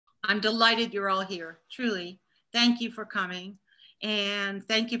I'm delighted you're all here, truly. Thank you for coming. And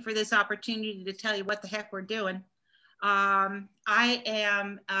thank you for this opportunity to tell you what the heck we're doing. I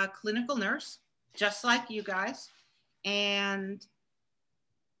am a clinical nurse, just like you guys, and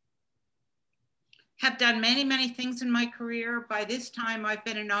have done many, many things in my career. By this time, I've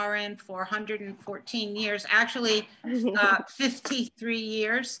been an RN for 114 years, actually 53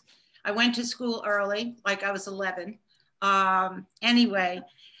 years. I went to school early, like I was 11. Anyway,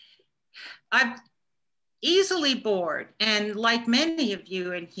 I'm easily bored, and like many of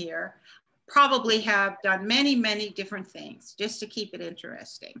you in here, probably have done many, many different things just to keep it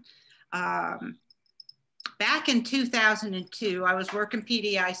interesting. Back in 2002, I was working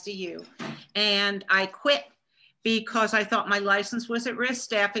PDICU, and I quit because I thought my license was at risk.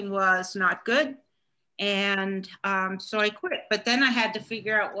 Staffing was not good. And so I quit. But then I had to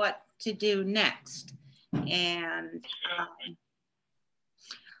figure out what to do next. And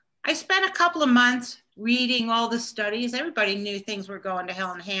I spent a couple of months reading all the studies. Everybody knew things were going to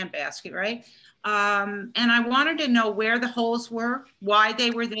hell in a handbasket, right? And I wanted to know where the holes were, why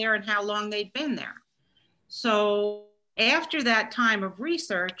they were there, and how long they'd been there. So after that time of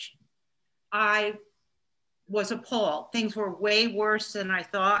research, I was appalled. Things were way worse than I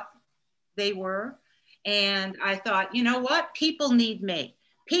thought they were. And I thought, you know what? People need me.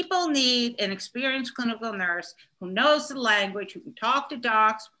 People need an experienced clinical nurse who knows the language, who can talk to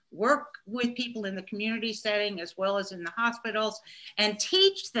docs, work with people in the community setting as well as in the hospitals, and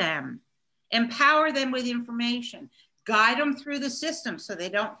teach them, empower them with information, guide them through the system so they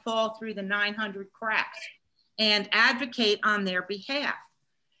don't fall through the 900 cracks, and advocate on their behalf.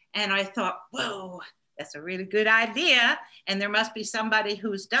 And I thought, whoa, that's a really good idea. And there must be somebody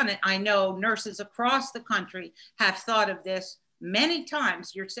who's done it. I know nurses across the country have thought of this many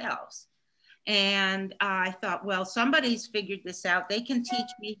times yourselves. And I thought, well, somebody's figured this out. They can teach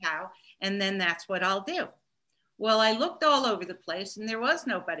me how, and then that's what I'll do. Well, I looked all over the place and there was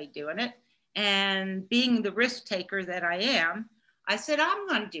nobody doing it. And being the risk taker that I am, I said, I'm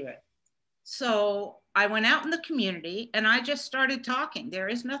going to do it. So I went out in the community and I just started talking. There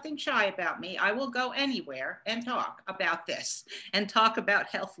is nothing shy about me. I will go anywhere and talk about this and talk about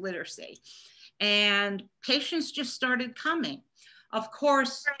health literacy. And patients just started coming. Of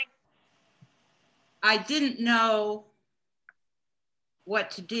course, I didn't know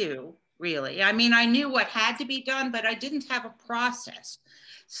what to do, really. I mean, I knew what had to be done, but I didn't have a process.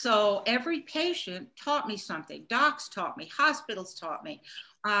 So every patient taught me something. Docs taught me, hospitals taught me.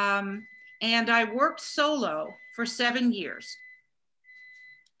 And I worked solo for 7 years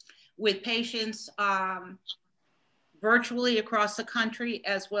with patients virtually across the country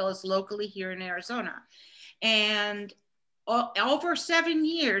as well as locally here in Arizona. And over 7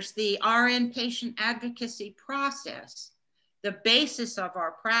 years, the RN patient advocacy process, the basis of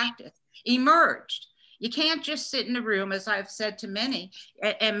our practice, emerged. You can't just sit in a room, as I've said to many,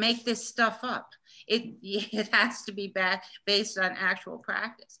 and make this stuff up. It has to be based on actual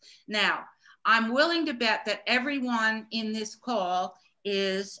practice. Now, I'm willing to bet that everyone in this call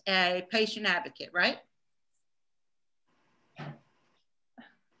is a patient advocate, right?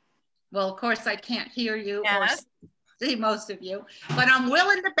 Well, of course, I can't hear you or see most of you, but I'm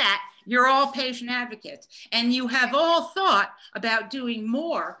willing to bet you're all patient advocates, and you have all thought about doing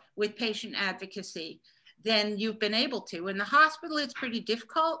more with patient advocacy than you've been able to. In the hospital, it's pretty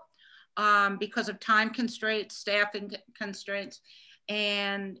difficult because of time constraints, staffing constraints.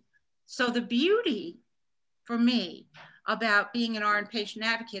 And so the beauty for me about being an RN patient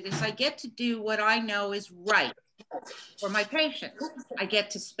advocate is I get to do what I know is right for my patients. I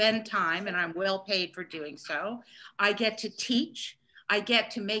get to spend time, and I'm well paid for doing so. I get to teach. I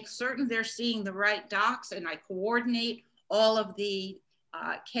get to make certain they're seeing the right docs, and I coordinate all of the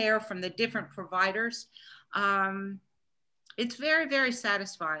care from the different providers. It's very, very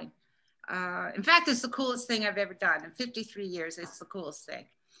satisfying. In fact, it's the coolest thing I've ever done. In 53 years, it's the coolest thing.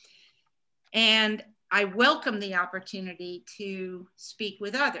 And I welcome the opportunity to speak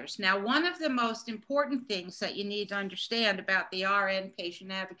with others. Now, one of the most important things that you need to understand about the RN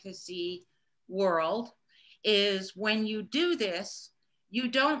patient advocacy world is when you do this, you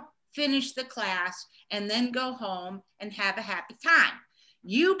don't finish the class and then go home and have a happy time.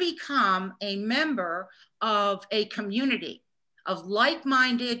 You become a member of a community of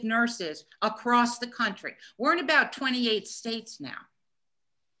like-minded nurses across the country. We're in about 28 states now,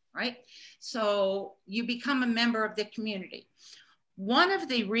 right? So you become a member of the community. One of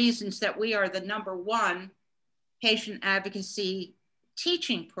the reasons that we are the #1 patient advocacy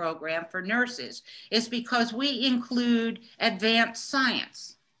teaching program for nurses is because we include advanced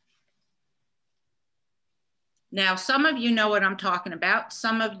science. Now, some of you know what I'm talking about,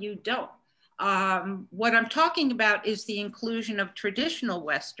 some of you don't. What I'm talking about is the inclusion of traditional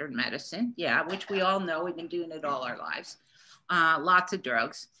Western medicine, yeah, which we all know, we've been doing it all our lives, lots of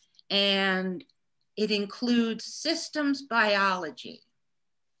drugs, and it includes systems biology.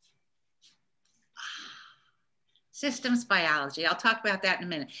 Systems biology, I'll talk about that in a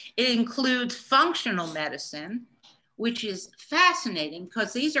minute. It includes functional medicine, which is fascinating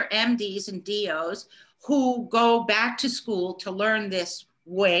because these are MDs and DOs who go back to school to learn this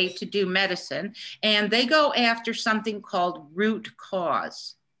way to do medicine, and they go after something called root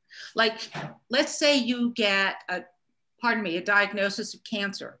cause. Like, let's say you get a diagnosis of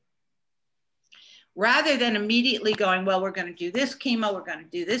cancer. Rather than immediately going, well, we're going to do this chemo, we're going to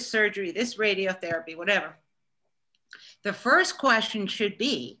do this surgery, this radiotherapy, whatever. The first question should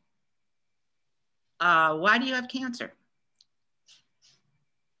be, why do you have cancer?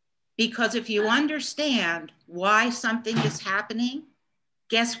 Because if you understand why something is happening,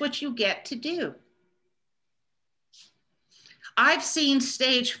 guess what you get to do? I've seen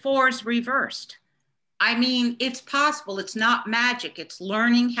stage 4s reversed. I mean, it's possible. It's not magic. It's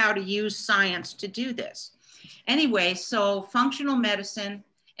learning how to use science to do this. Anyway, so functional medicine.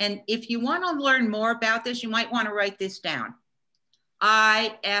 And if you want to learn more about this, you might want to write this down.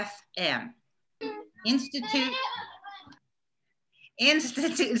 IFM, Institute,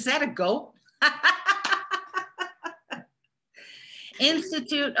 is that a goat?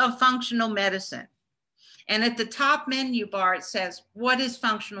 Institute of Functional Medicine. And at the top menu bar, it says, what is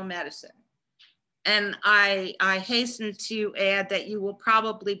functional medicine? And I hasten to add that you will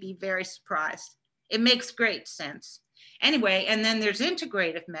probably be very surprised. It makes great sense. Anyway, and then there's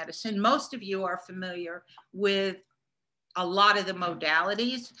integrative medicine. Most of you are familiar with a lot of the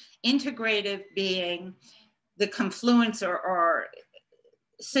modalities. Integrative being the confluence or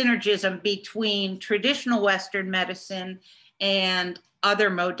synergism between traditional Western medicine and other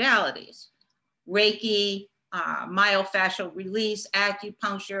modalities. Reiki, myofascial release,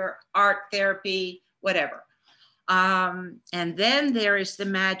 acupuncture, art therapy, whatever. And then there is the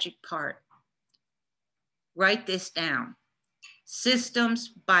magic part. Write this down. Systems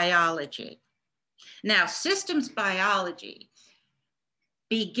biology. Now, systems biology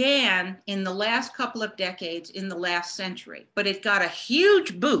began in the last couple of decades in the last century, but it got a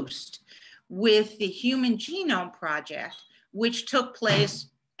huge boost with the Human Genome Project, which took place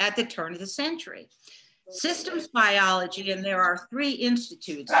at the turn of the century. Systems biology, and there are 3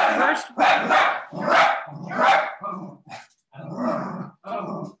 institutes. First,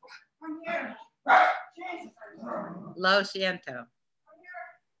 lo siento.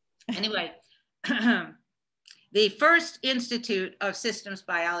 Anyway, the first institute of systems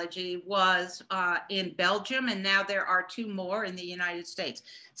biology was in Belgium, and now there are 2 more in the United States.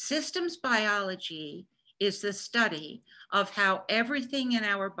 Systems biology is the study of how everything in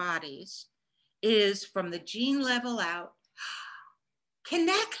our bodies is, from the gene level out,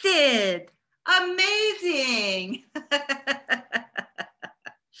 connected. Amazing.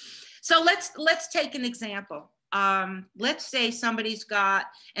 So let's take an example. Let's say somebody's got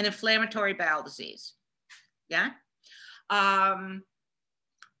an inflammatory bowel disease. Yeah.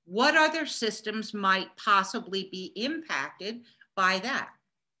 What other systems might possibly be impacted by that?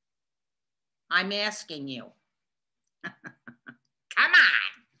 I'm asking you. Come on.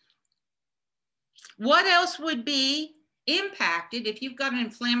 What else would be impacted if you've got an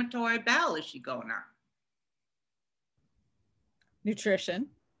inflammatory bowel issue going on? Nutrition.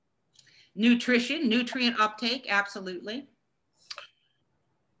 Nutrition, nutrient uptake, absolutely.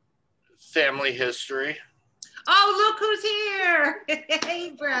 Family history. Oh, look who's here.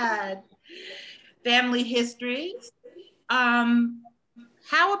 Hey, Brad. Family history.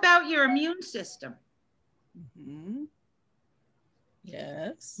 How about your immune system? Mm-hmm.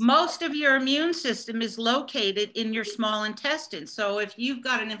 Yes. Most of your immune system is located in your small intestine. So if you've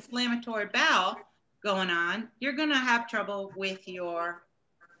got an inflammatory bowel going on, you're going to have trouble with your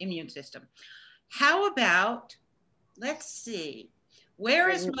immune system. How about, let's see, where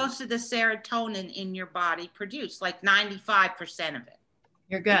is most of the serotonin in your body produced? Like 95% of it.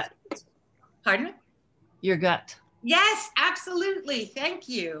 Your gut. Pardon me? Your gut. Yes, absolutely. Thank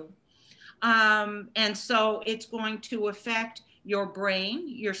you. And so it's going to affect your brain.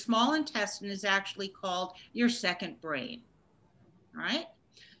 Your small intestine is actually called your second brain. All right.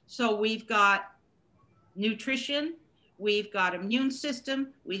 So we've got nutrition, we've got immune system,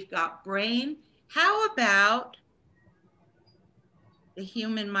 we've got brain. How about the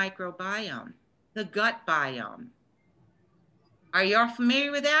human microbiome, the gut biome? Are you all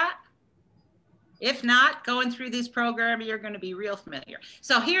familiar with that? If not, going through this program, you're going to be real familiar.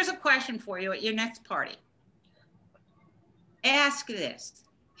 So here's a question for you at your next party. ask this.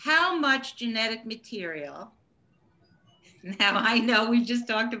 How much genetic material, now I know we just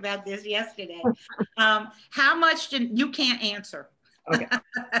talked about this yesterday, how much, you can't answer. Okay.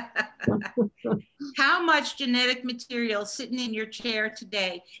 How much genetic material sitting in your chair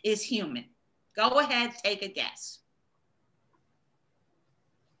today is human? Go ahead, take a guess.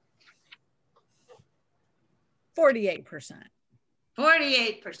 48%.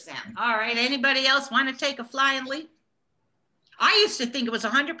 48%. All right, anybody else want to take a flying leap? I used to think it was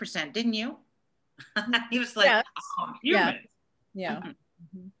 100%, didn't you? He was like, Yes. oh, human. Yeah.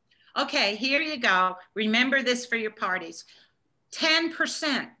 Okay, here you go. Remember this for your parties.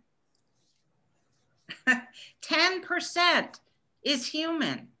 10%. 10% is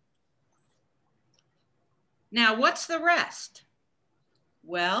human. Now, what's the rest?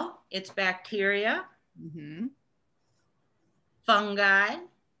 Well, it's bacteria, fungi,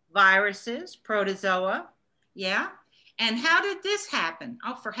 viruses, protozoa. Yeah. And how did this happen?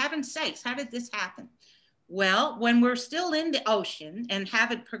 Oh, for heaven's sakes, how did this happen? Well, when we're still in the ocean and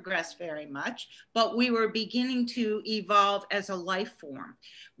haven't progressed very much, but we were beginning to evolve as a life form.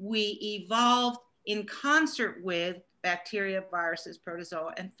 We evolved in concert with bacteria, viruses,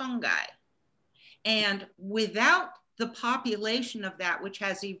 protozoa, and fungi. And without the population of that which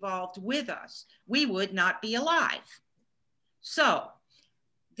has evolved with us, we would not be alive. So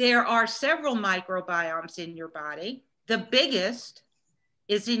there are several microbiomes in your body. The biggest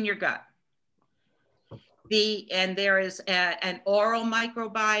is in your gut. And there is an oral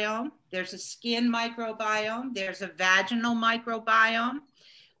microbiome, there's a skin microbiome, there's a vaginal microbiome,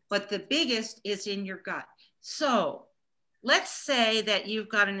 but the biggest is in your gut. So let's say that you've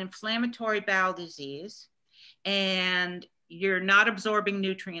got an inflammatory bowel disease and you're not absorbing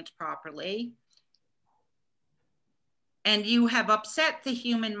nutrients properly, and you have upset the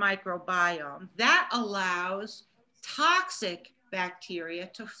human microbiome. That allows toxic bacteria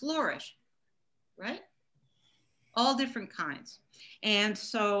to flourish, right? All different kinds. And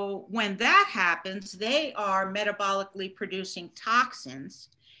so when that happens, they are metabolically producing toxins.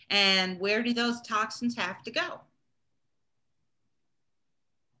 And where do those toxins have to go?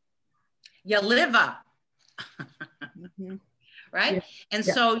 Your liver. Right? Yeah. And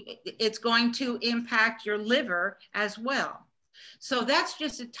so it's going to impact your liver as well. So that's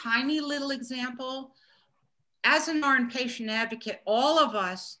just a tiny little example. As an iRNPA patient advocate, all of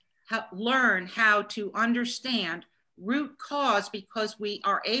us learn how to understand root cause because we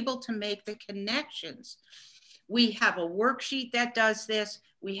are able to make the connections. We have a worksheet that does this.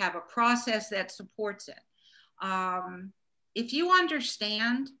 We have a process that supports it. If you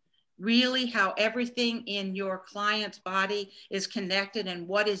understand really how everything in your client's body is connected and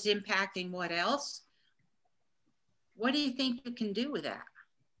what is impacting what else, what do you think you can do with that?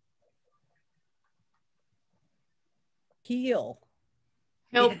 Heal.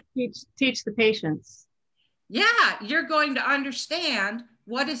 Help teach the patients. Yeah, you're going to understand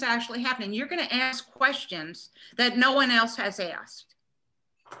what is actually happening. You're going to ask questions that no one else has asked,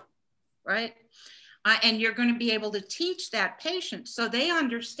 right? And you're going to be able to teach that patient so they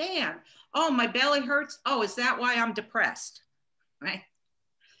understand, oh, my belly hurts. Oh, is that why I'm depressed, right?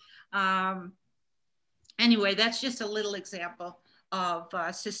 Anyway, that's just a little example of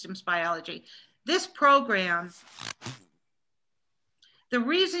systems biology. This program, the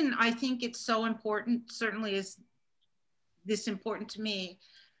reason I think it's so important, certainly is this important to me,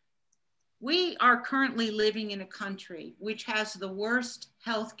 we are currently living in a country which has the worst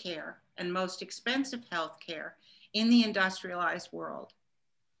healthcare and most expensive healthcare in the industrialized world.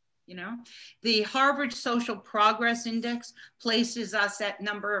 You know, the Harvard Social Progress Index places us at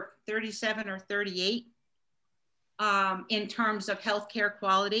number 37 or 38 in terms of healthcare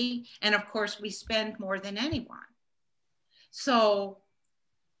quality. And of course, we spend more than anyone. So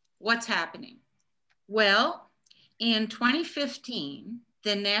what's happening? Well, in 2015,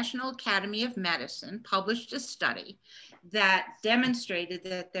 the National Academy of Medicine published a study that demonstrated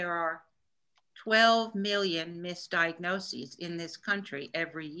that there are 12 million misdiagnoses in this country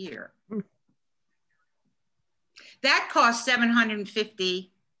every year. That costs $750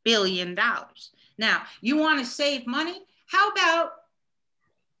 billion. Now, you want to save money? How about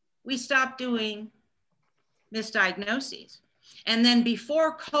we stop doing misdiagnoses? And then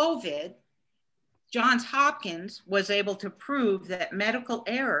before COVID, Johns Hopkins was able to prove that medical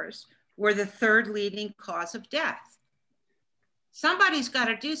errors were the third leading cause of death. Somebody's got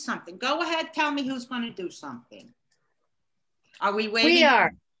to do something. Go ahead, tell me who's going to do something. Are we waiting? We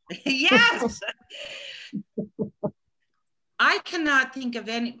are. Yes. I cannot think of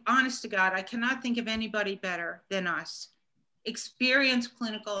any, honest to God, I cannot think of anybody better than us experienced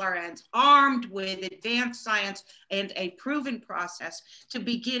clinical RNs armed with advanced science and a proven process to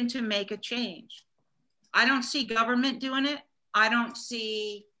begin to make a change. I don't see government doing it. I don't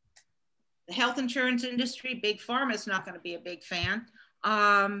see the health insurance industry. Big pharma is not going to be a big fan.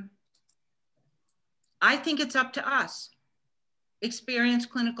 I think it's up to us, experienced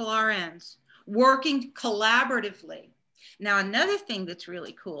clinical RNs, working collaboratively. Now, another thing that's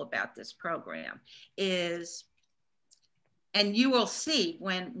really cool about this program is, and you will see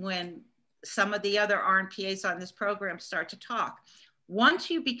when some of the other RNPAs on this program start to talk, once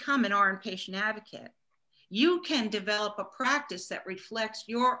you become an RN patient advocate, you can develop a practice that reflects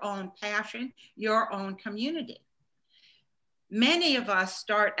your own passion, your own community. Many of us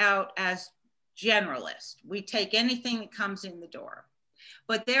start out as generalists. We take anything that comes in the door.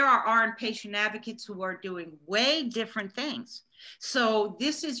 But there are RN patient advocates who are doing way different things. So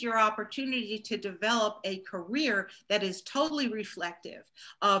this is your opportunity to develop a career that is totally reflective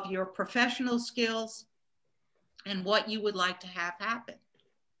of your professional skills and what you would like to have happen.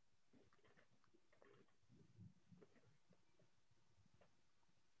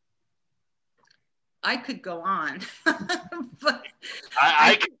 I could go on, but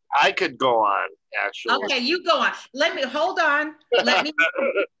I could go on, actually. Okay, you go on. Hold on.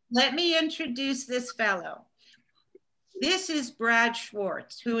 Let me introduce this fellow. This is Brad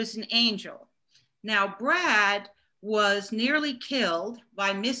Schwartz, who is an angel. Now, Brad was nearly killed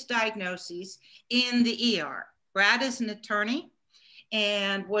by misdiagnoses in the ER. Brad is an attorney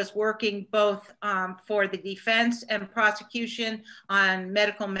and was working both for the defense and prosecution on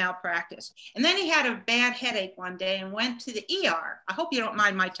medical malpractice. And then he had a bad headache one day and went to the ER. I hope you don't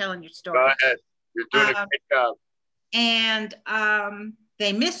mind my telling your story. Go ahead. You're doing a great job. And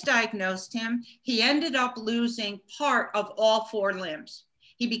they misdiagnosed him. He ended up losing part of all 4 limbs.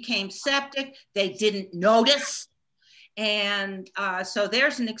 He became septic. They didn't notice. And so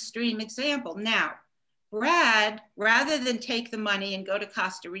there's an extreme example. Now, Brad, rather than take the money and go to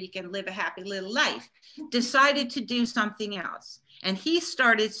Costa Rica and live a happy little life, decided to do something else. And he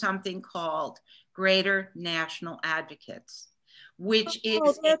started something called Greater National Advocates, which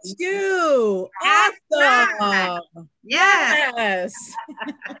is— that's you. Awesome. Yes. Yes.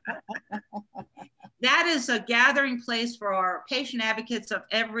 That is a gathering place for our patient advocates of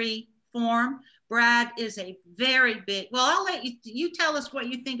every form. Brad is a very big— well, I'll let you tell us what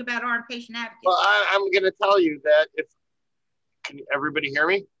you think about our patient advocates. Well, I'm going to tell you that can everybody hear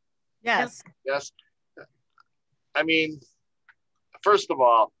me? Yes. Yes. I mean, first of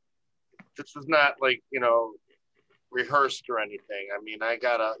all, this is not like, rehearsed or anything. I mean, I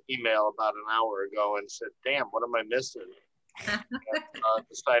got an email about an hour ago and said, damn, what am I missing? And,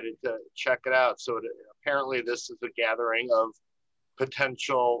 decided to check it out. So apparently this is a gathering of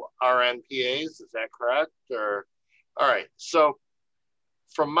potential RNPAs. Is that correct? Or, all right. So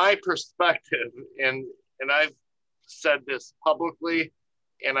from my perspective, and I've said this publicly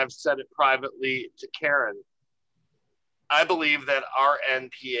and I've said it privately to Karen, I believe that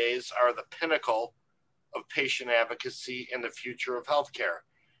RNPAs are the pinnacle of patient advocacy in the future of healthcare,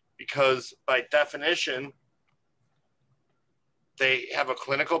 because by definition, they have a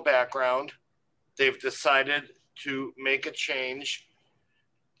clinical background. They've decided to make a change.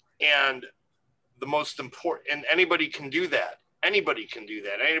 And the most important, and anybody can do that. Anybody can do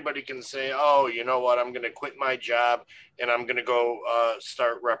that. Anybody can say, oh, you know what, I'm going to quit my job and I'm going to go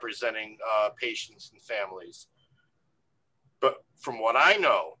start representing patients and families. But from what I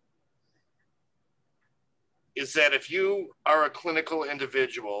know, is that if you are a clinical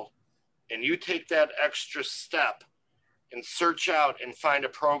individual and you take that extra step and search out and find a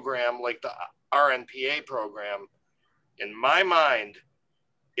program like the RNPA program, in my mind,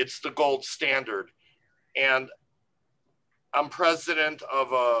 it's the gold standard. And I'm president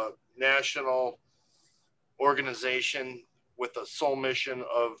of a national organization with a sole mission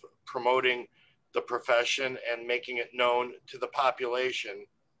of promoting the profession and making it known to the population.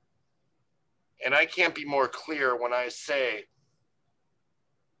 And I can't be more clear when I say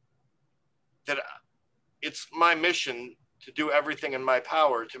that it's my mission to do everything in my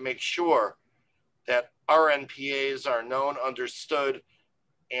power to make sure that RNPAs are known, understood,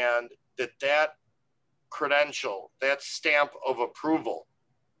 and that credential, that stamp of approval,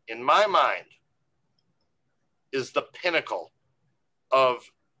 in my mind, is the pinnacle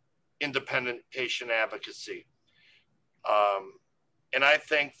of independent patient advocacy. And I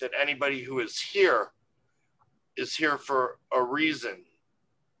think that anybody who is here for a reason,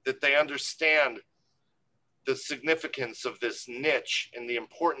 that they understand the significance of this niche and the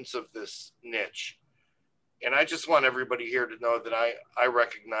importance of this niche. And I just want everybody here to know that I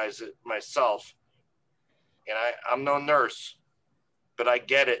recognize it myself. And I'm no nurse, but I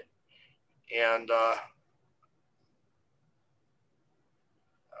get it. And I've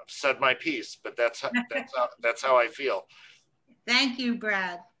said my piece, but that's how I feel. Thank you,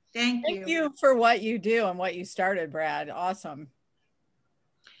 Brad. Thank you. Thank you for what you do and what you started, Brad. Awesome.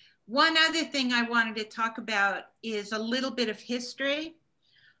 One other thing I wanted to talk about is a little bit of history.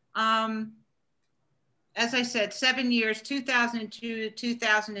 As I said, 7 years, 2002 to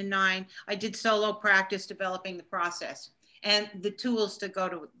 2009, I did solo practice developing the process and the tools to go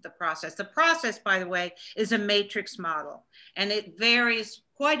to the process. The process, by the way, is a matrix model, and it varies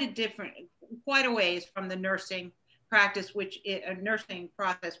quite a ways from the nursing practice, nursing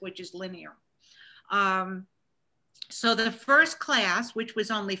process, which is linear. So the first class, which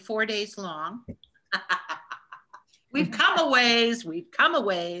was only 4 days long, we've come a ways.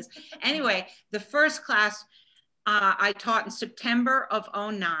 Anyway, the first class I taught in September of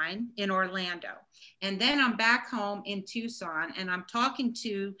 '09 in Orlando. And then I'm back home in Tucson, and I'm talking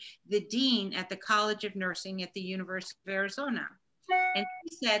to the dean at the College of Nursing at the University of Arizona. And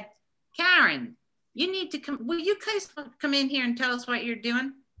he said, Karen, you need to come, will you guys come in here and tell us what you're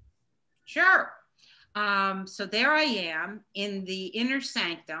doing? Sure. So there I am in the inner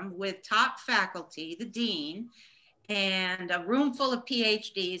sanctum with top faculty, the dean, and a room full of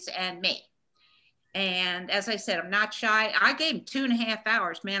PhDs and me. And as I said, I'm not shy. I gave him 2.5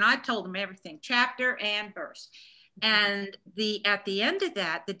 hours, man. I told him everything, chapter and verse. And at the end of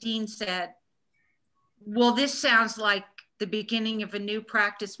that, the dean said, well, this sounds like the beginning of a new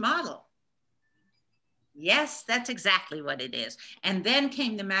practice model. Yes, that's exactly what it is. And then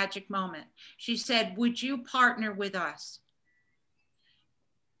came the magic moment. She said, would you partner with us?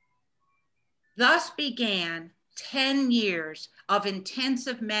 Thus began 10 years of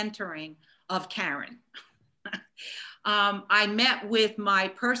intensive mentoring of Karen. I met with my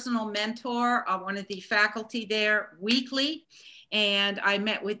personal mentor, one of the faculty there, weekly, and I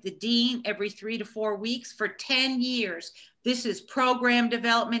met with the dean every 3 to 4 weeks for 10 years. This is program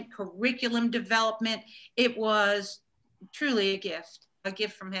development, curriculum development. It was truly a gift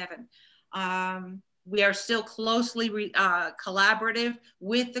from heaven. We are still closely collaborative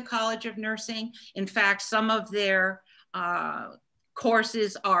with the College of Nursing. In fact, some of their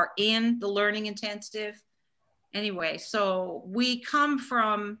courses are in the Learning Intensive. Anyway, so we come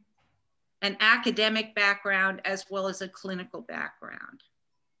from an academic background as well as a clinical background.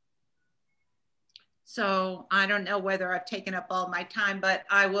 So I don't know whether I've taken up all my time, but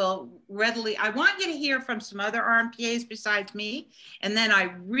I want you to hear from some other RNPAs besides me. And then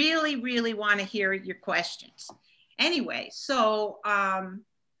I really, really want to hear your questions. Anyway, so.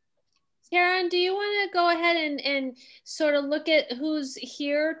 Karen, do you want to go ahead and sort of look at who's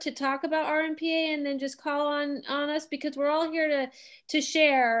here to talk about RNPA and then just call on us, because we're all here to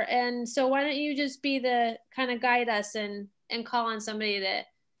share. And so why don't you just be the kind of guide us and call on somebody to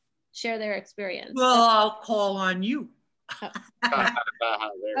share their experience. Well, I'll call on you.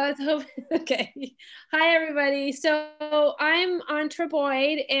 Okay. Hi, everybody. So I'm on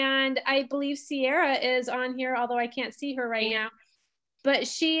Treboid, and I believe Sierra is on here, although I can't see her right now. But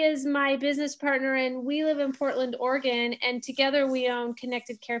she is my business partner, and we live in Portland, Oregon, and together we own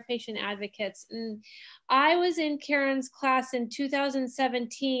Connected Care Patient Advocates. And I was in Karen's class in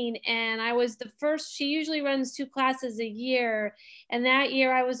 2017, and I was the first. She usually runs 2 classes a year, and that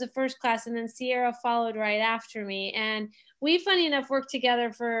year I was the first class, and then Sierra followed right after me. And we, funny enough, worked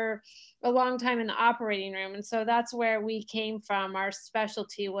together for a long time in the operating room, and so that's where we came from. Our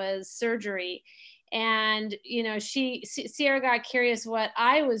specialty was surgery. And, you know, Sierra got curious what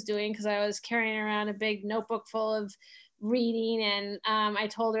I was doing because I was carrying around a big notebook full of reading. And I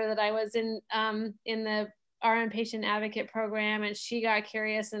told her that I was in the RN Patient Advocate program, and she got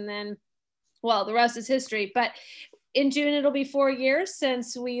curious. And then, well, the rest is history. But in June, it'll be 4 years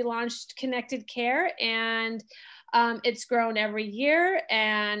since we launched Connected Care. And it's grown every year,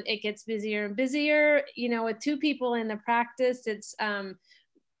 and it gets busier and busier. You know, with 2 people in the practice, it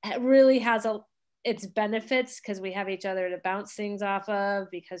really has its benefits because we have each other to bounce things off of,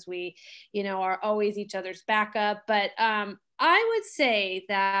 because we, you know, are always each other's backup. But I would say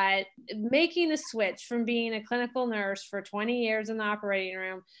that making the switch from being a clinical nurse for 20 years in the operating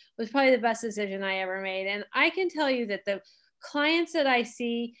room was probably the best decision I ever made. And I can tell you that the clients that I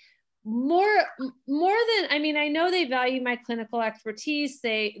see, more than, I mean, I know they value my clinical expertise.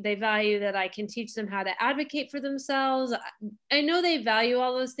 They value that I can teach them how to advocate for themselves. I know they value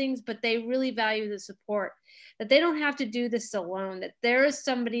all those things, but they really value the support, that they don't have to do this alone, that there is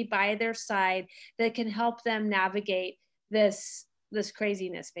somebody by their side that can help them navigate this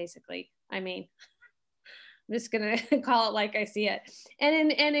craziness, basically. I mean, I'm just gonna call it like I see it.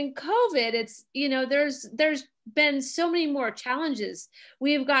 And in COVID, it's, you know, there's been so many more challenges.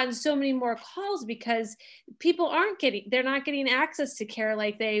 We have gotten so many more calls because people they're not getting access to care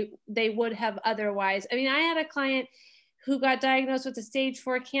like they would have otherwise. I mean, I had a client who got diagnosed with a stage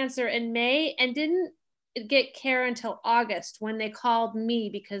 4 cancer in May and didn't get care until August when they called me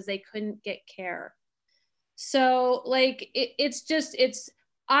because they couldn't get care. So like,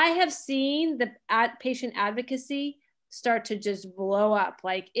 I have seen the patient advocacy start to just blow up.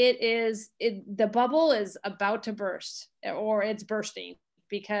 Like the bubble is about to burst, or it's bursting,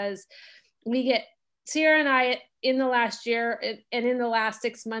 because Sierra and I in the last year and in the last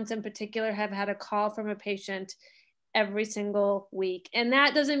 6 months in particular have had a call from a patient every single week. And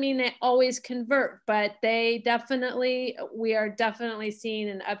that doesn't mean they always convert, but we are definitely seeing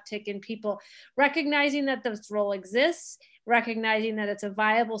an uptick in people recognizing that this role exists, recognizing that it's a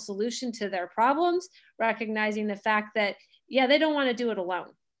viable solution to their problems, recognizing the fact that, yeah, they don't want to do it alone.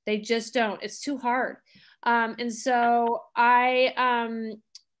 They just don't. It's too hard. And so I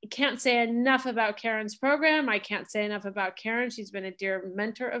can't say enough about Karen's program. I can't say enough about Karen. She's been a dear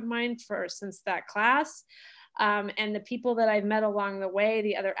mentor of mine since that class. And the people that I've met along the way,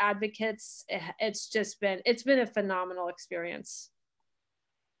 the other advocates, it's been a phenomenal experience.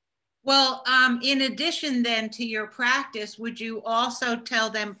 Well, in addition then to your practice, would you also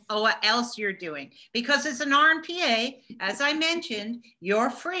tell them what else you're doing? Because as an RNPA, as I mentioned, you're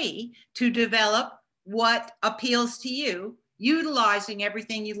free to develop what appeals to you, utilizing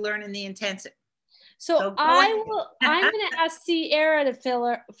everything you learn in the intensive. So I'm going to ask Sierra to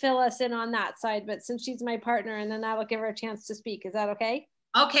fill us in on that side, but since she's my partner, and then I will give her a chance to speak. Is that okay?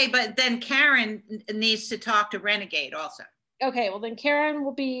 Okay, but then Karen needs to talk to Renegade also. Okay, well then Karen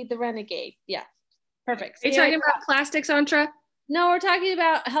will be the Renegade. Yeah, perfect. Are you talking about plastics, Antra? No, we're talking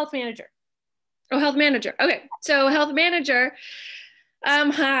about health manager. Oh, health manager. Okay, so health manager.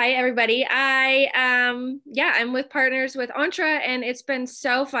 Hi everybody. I'm with Partners with Antra, and it's been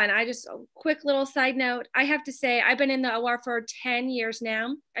so fun. A quick little side note. I have to say, I've been in the OR for 10 years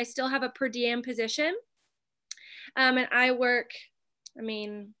now. I still have a per diem position. And I work,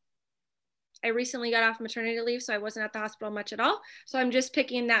 I recently got off maternity leave, so I wasn't at the hospital much at all. So I'm just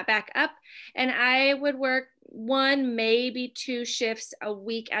picking that back up. And I would work 1, maybe 2 shifts a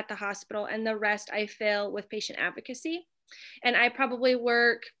week at the hospital, and the rest I fill with patient advocacy. And I probably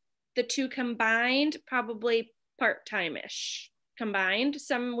work the 2 combined, probably part-time-ish combined,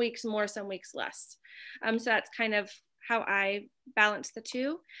 some weeks more, some weeks less. So that's kind of how I balance the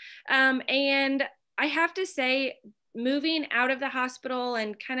 2. And I have to say, moving out of the hospital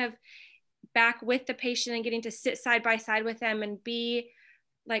and kind of back with the patient and getting to sit side by side with them and be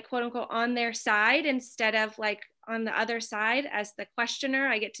like, quote unquote, on their side instead of like on the other side as the questioner,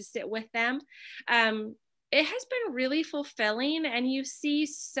 I get to sit with them. It has been really fulfilling, and you see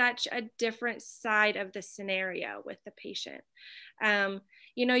such a different side of the scenario with the patient.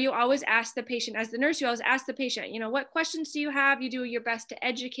 You always ask the patient, as the nurse, you always ask the patient, what questions do you have? You do your best to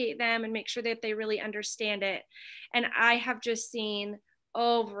educate them and make sure that they really understand it. And I have just seen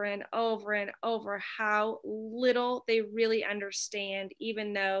over and over and over how little they really understand,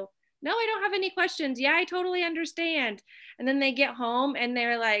 even though, no, I don't have any questions. Yeah, I totally understand. And then they get home and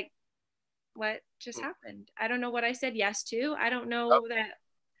they're like, what just happened? I don't know what I said yes to. I don't know that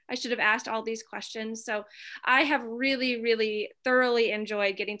I should have asked all these questions. So I have really, really thoroughly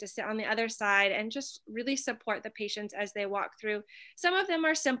enjoyed getting to sit on the other side and just really support the patients as they walk through. Some of them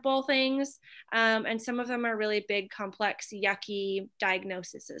are simple things, and some of them are really big, complex, yucky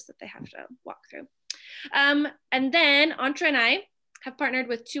diagnoses that they have to walk through. And then Antra and I have partnered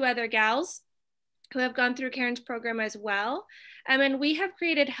with 2 other gals who have gone through Karen's program as well. And we have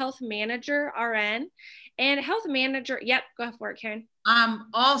created Health Manager RN and Health Manager. Yep, go for it, Karen.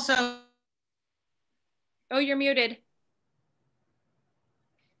 Also. Oh, you're muted.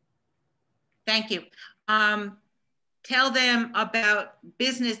 Thank you. Tell them about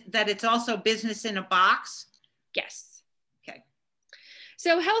business, that it's also business in a box. Yes. Okay.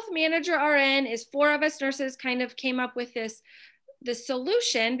 So Health Manager RN is 4 of us nurses kind of came up with this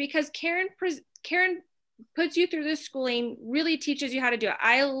solution because Karen puts you through the schooling, really teaches you how to do it.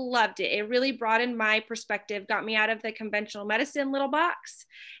 I loved it. It really broadened my perspective, got me out of the conventional medicine little box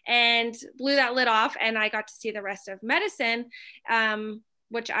and blew that lid off. And I got to see the rest of medicine,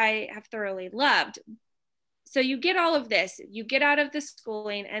 which I have thoroughly loved. So you get all of this, you get out of the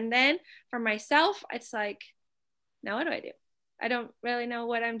schooling. And then for myself, it's like, now what do I do? I don't really know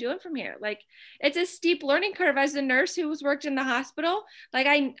what I'm doing from here. Like, it's a steep learning curve as a nurse who's worked in the hospital. Like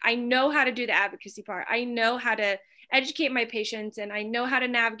I know how to do the advocacy part. I know how to educate my patients, and I know how to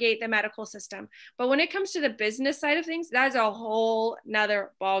navigate the medical system. But when it comes to the business side of things, that's a whole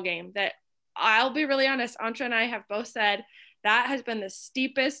nother ball game that I'll be really honest, Antra and I have both said that has been the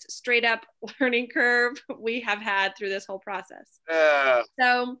steepest straight up learning curve we have had through this whole process.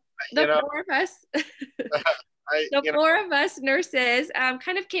 So the four of us, the four of us nurses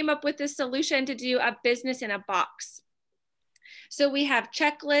kind of came up with this solution to do a business in a box. So we have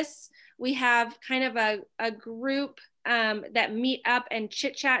checklists, we have kind of a group that meet up and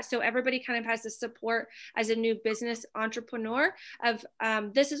chit chat. So everybody kind of has the support as a new business entrepreneur of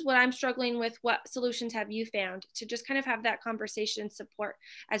this is what I'm struggling with. What solutions have you found, to just kind of have that conversation support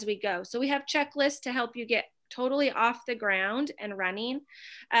as we go. So we have checklists to help you get totally off the ground and running.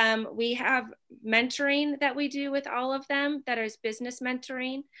 We have mentoring that we do with all of them that is business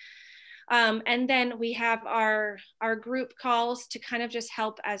mentoring. And then we have our group calls to kind of just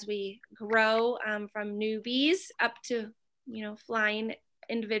help as we grow from newbies up to, you know, flying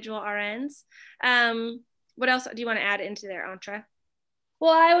individual RNs. What else do you want to add into there, Antra?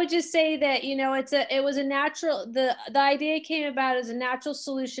 Well, I would just say that, you know, it was a natural, the idea came about as a natural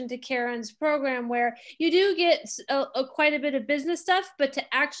solution to Karen's program, where you do get quite a bit of business stuff, but to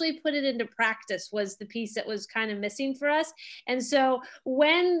actually put it into practice was the piece that was kind of missing for us. And so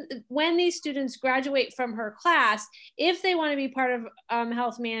when these students graduate from her class, if they want to be part of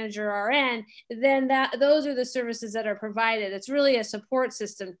Health Manager RN, then those are the services that are provided. It's really a support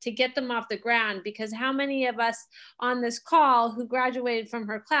system to get them off the ground, because how many of us on this call who graduated from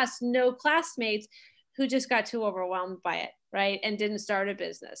her class know classmates who just got too overwhelmed by it, right, and didn't start a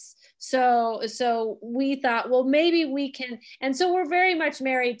business. So we thought, well, maybe we can, and so we're very much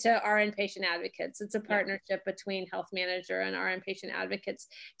married to RN patient advocates. It's a partnership between Health Manager and RN patient advocates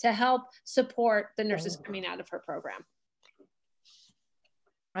to help support the nurses coming out of her program.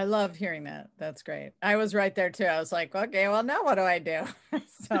 I love hearing that. That's great. I was right there too. I was like, okay, well, now what do I do?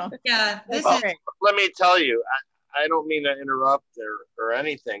 So yeah, this well, is great. Let me tell you, I don't mean to interrupt or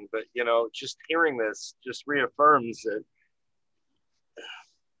anything, but, you know, just hearing this just reaffirms that,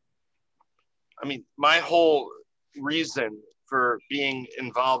 I mean, my whole reason for being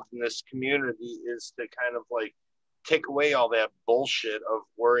involved in this community is to kind of like take away all that bullshit of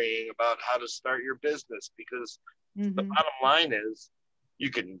worrying about how to start your business, because the bottom line is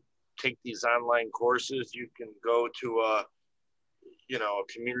you can take these online courses, you can go to a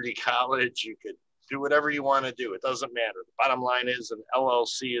community college, you could do whatever you want to do. It doesn't matter. The bottom line is an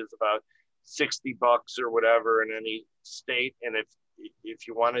LLC is about $60 or whatever in any state. And if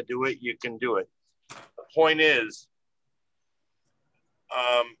you want to do it, you can do it. The point is,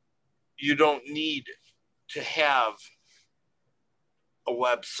 you don't need to have a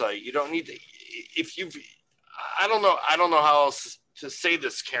website. You don't need to, I don't know how else to say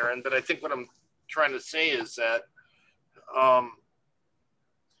this, Karen, but I think what I'm trying to say is that,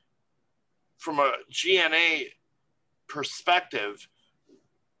 from a GNA perspective,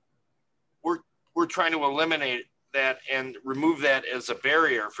 we're trying to eliminate that and remove that as a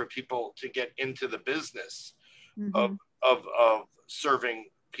barrier for people to get into the business of serving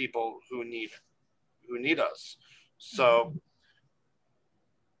people who need us. So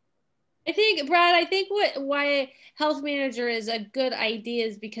I think, Brad, why Health Manager is a good idea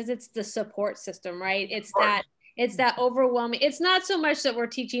is because it's the support system, right? It's that overwhelming. It's not so much that we're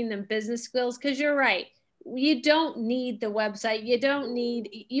teaching them business skills, because you're right. You don't need the website.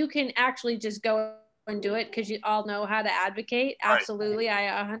 You can actually just go and do it, because you all know how to advocate. Absolutely.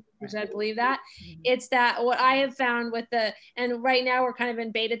 I 100% believe that. It's that what I have found and right now we're kind of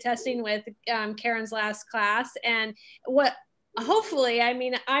in beta testing with Karen's last class, and hopefully, I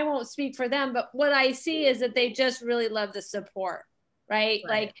mean, I won't speak for them, but what I see is that they just really love the support, right?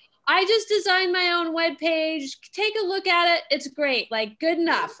 Like, I just designed my own web page. Take a look at it. It's great. Like, good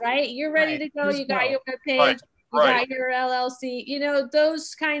enough, right? You're ready to go. You got your web page. You got your LLC. You know,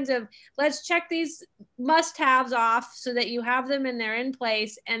 those kinds of, let's check these must-haves off so that you have them and they're in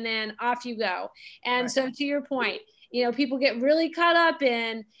place, and then off you go. And so to your point, you know, people get really caught up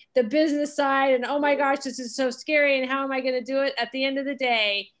in the business side and, oh my gosh, this is so scary and how am I going to do it? At the end of the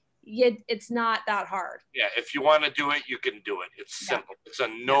day, it's not that hard. Yeah, if you want to do it, you can do it. It's simple. It's a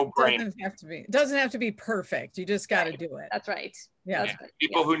no-brainer. It doesn't have to be perfect. You just got to do it. That's right. Yeah. That's right.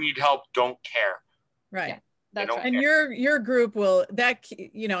 People who need help don't care. Right. Yeah. That's right. And your group will,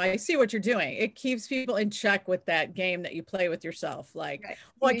 I see what you're doing. It keeps people in check with that game that you play with yourself. Like,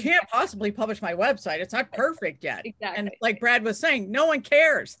 well, I can't possibly publish my website. It's not perfect yet. Exactly. And like Brad was saying, no one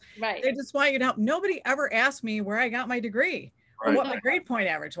cares. Right. They just want you to help. Nobody ever asked me where I got my degree or what my grade point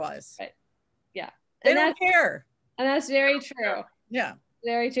average was. Right. Yeah. They don't care. And that's very true. Yeah.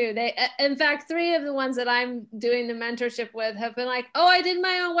 Very true. In fact, 3 of the ones that I'm doing the mentorship with have been like, oh, I did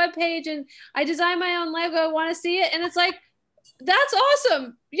my own webpage and I designed my own logo. I want to see it. And it's like, that's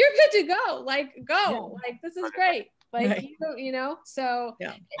awesome. You're good to go. Like, go. Like, this is great. Like, you know, so,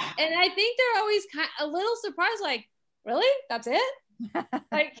 and I think they're always a little surprised, like, really? That's it?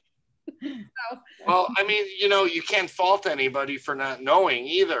 Like, so. Well, I mean, you know, you can't fault anybody for not knowing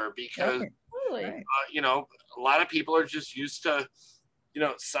either, because, you know, a lot of people are just used to, you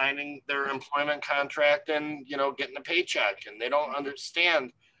know, signing their employment contract and, you know, getting a paycheck, and they don't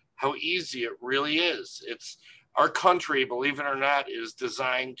understand how easy it really is. It's our country, believe it or not, is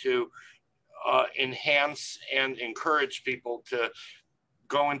designed to enhance and encourage people to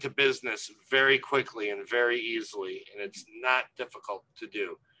go into business very quickly and very easily, and it's not difficult to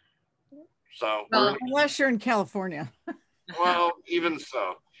do. So, well, unless you're in California. Well, even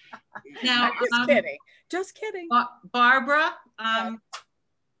so. Now, just kidding. Barbara,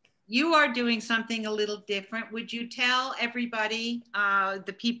 you are doing something a little different. Would you tell everybody,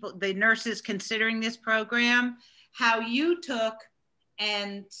 the nurses considering this program, how you took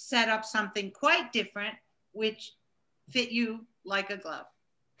and set up something quite different, which fit you like a glove?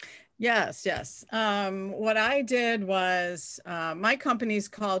 Yes. What I did was, my company's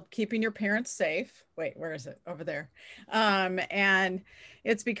called Keeping Your Parents Safe. Wait, where is it? Over there. And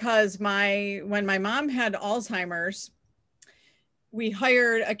it's because when my mom had Alzheimer's, we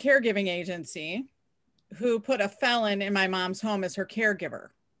hired a caregiving agency who put a felon in my mom's home as her caregiver,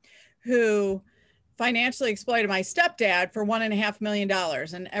 who financially exploited my stepdad for $1.5 million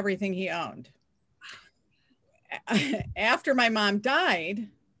and everything he owned. After my mom died,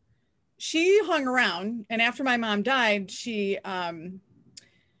 she hung around, and after my mom died, she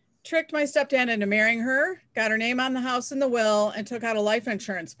tricked my stepdad into marrying her, got her name on the house and the will, and took out a life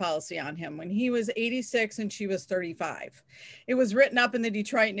insurance policy on him when he was 86 and she was 35. It was written up in the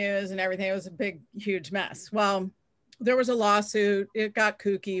Detroit News and everything. It was a big, huge mess. Well, there was a lawsuit. It got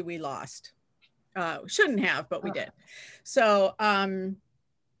kooky. We lost. Shouldn't have, but we did. So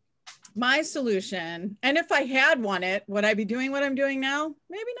my solution, and if I had won it, would I be doing what I'm doing now?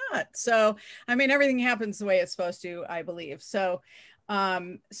 Maybe not. So, I mean, everything happens the way it's supposed to, I believe. So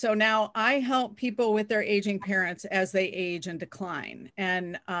now I help people with their aging parents as they age and decline.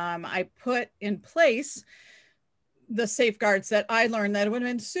 And I put in place the safeguards that I learned that it would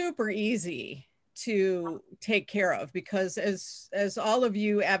have been super easy to take care of, because as all of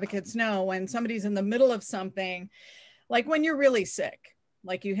you advocates know, when somebody's in the middle of something, like when you're really sick,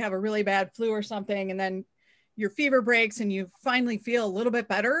 like you have a really bad flu or something, and then your fever breaks and you finally feel a little bit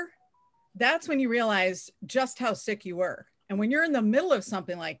better, that's when you realize just how sick you were. And when you're in the middle of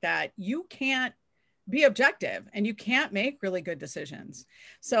something like that, you can't be objective and you can't make really good decisions.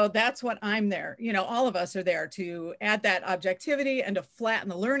 So that's what I'm there. You know, all of us are there to add that objectivity and to flatten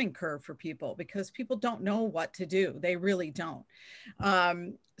the learning curve for people, because people don't know what to do. They really don't.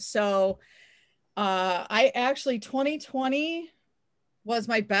 I actually, 2020 was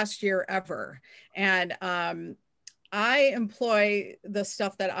my best year ever. And I employ the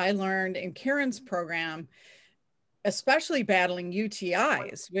stuff that I learned in Karen's program, especially battling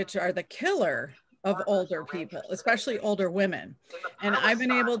UTIs, which are the killer of older people, especially older women. And I've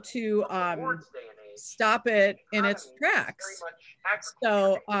been able to stop it in its tracks.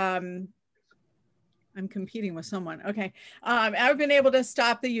 So I'm competing with someone. Okay. I've been able to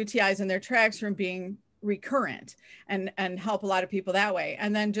stop the UTIs in their tracks from being recurrent and help a lot of people that way.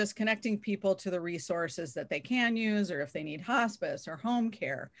 And then just connecting people to the resources that they can use, or if they need hospice or home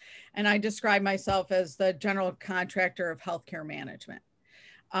care. And I describe myself as the general contractor of healthcare management.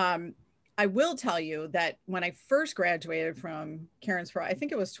 I will tell you that when I first graduated from Karen's Pro, I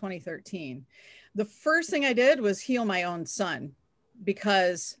think it was 2013, the first thing I did was heal my own son,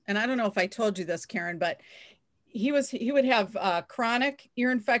 because, and I don't know if I told you this, Karen, but he would have chronic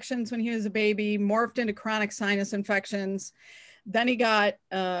ear infections when he was a baby, morphed into chronic sinus infections. Then he got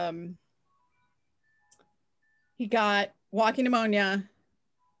walking pneumonia.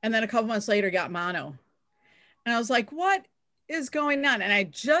 And then a couple months later got mono. And I was like, what is going on? And I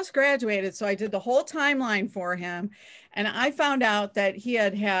just graduated. So I did the whole timeline for him. And I found out that he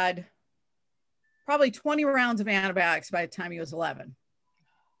had had probably 20 rounds of antibiotics by the time he was 11.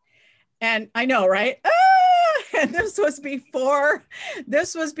 And I know, right? And this was before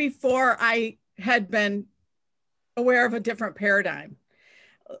I had been aware of a different paradigm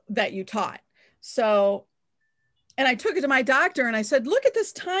that you taught. So, and I took it to my doctor and I said, look at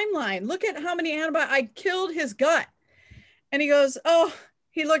this timeline. Look at how many antibiotics. I killed his gut. And he goes, oh,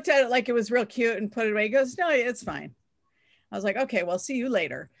 he looked at it like it was real cute and put it away. He goes, no, it's fine. I was like, okay, well, see you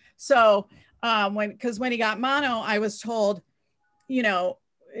later. So because when he got mono, I was told, you know,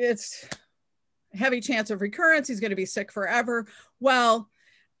 it's heavy chance of recurrence. He's going to be sick forever. Well,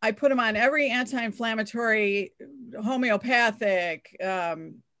 I put him on every anti-inflammatory, homeopathic,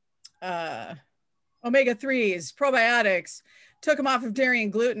 omega-3s, probiotics, took him off of dairy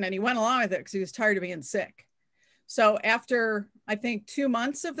and gluten, and he went along with it because he was tired of being sick. So after, I think, 2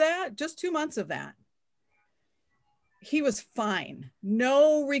 months of that, just 2 months of that, he was fine.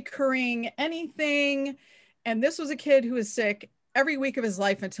 No recurring anything. And this was a kid who was sick every week of his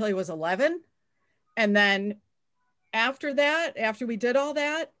life until he was 11. And then after that, after we did all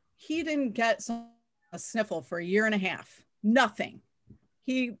that, he didn't get a sniffle for 1.5 years. Nothing.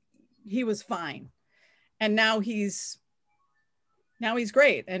 He was fine. And now he's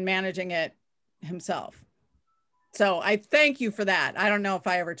great and managing it himself. So I thank you for that. I don't know if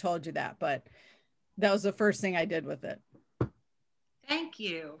I ever told you that, but that was the first thing I did with it. Thank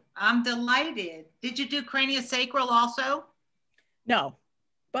you. I'm delighted. Did you do craniosacral also? No,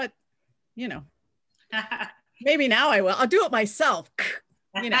 but you know, maybe now I will. I'll do it myself.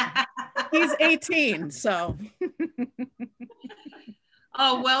 You know, he's 18, so.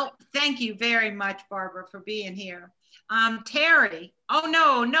 Oh, well, thank you very much, Barbara, for being here. Terry. Oh,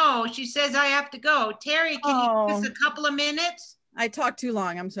 no. She says I have to go. Terry, can you give us a couple of minutes? I talked too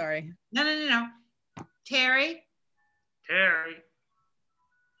long. I'm sorry. No. Terry?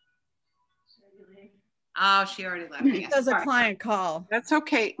 Oh, she already left. He does a client call. That's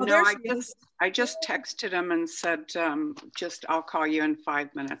okay. Oh, No, I just texted him and said, I'll call you in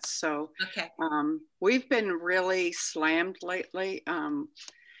 5 minutes. So okay. We've been really slammed lately.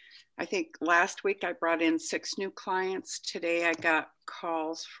 I think last week I brought in 6 new clients. Today I got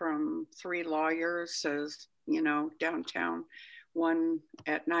calls from 3 lawyers, as you know, downtown, one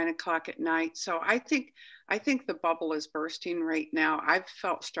at 9 o'clock at night. So I think the bubble is bursting right now. I've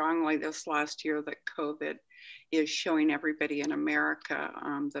felt strongly this last year that COVID is showing everybody in America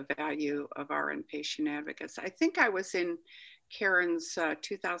the value of our inpatient advocates. I think I was in Karen's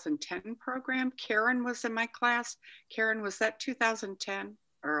 2010 program. Karen was in my class. Karen, was that 2010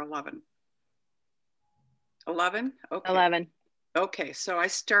 or 11? 11? Okay. 11. Okay, so I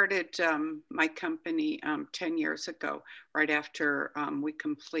started my company 10 years ago, right after we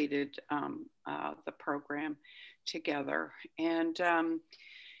completed the program together. And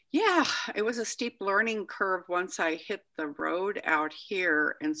yeah, it was a steep learning curve once I hit the road out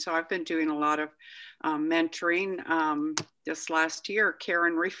here. And so I've been doing a lot of mentoring. This last year,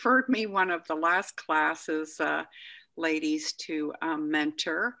 Karen referred me one of the last classes, ladies, to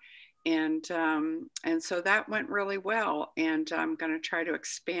mentor. And so that went really well. And I'm going to try to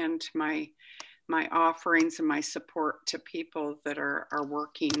expand my offerings and my support to people that are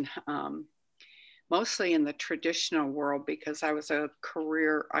working mostly in the traditional world, because I was a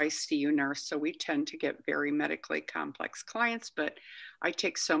career ICU nurse. So we tend to get very medically complex clients, but I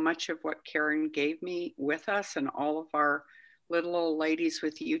take so much of what Karen gave me with us, and all of our little old ladies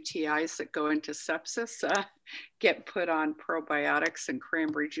with UTIs that go into sepsis get put on probiotics and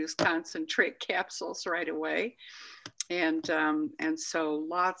cranberry juice concentrate capsules right away. And so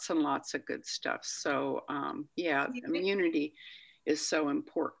lots and lots of good stuff. So yeah, immunity is so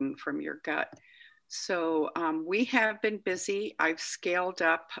important from your gut. So we have been busy. I've scaled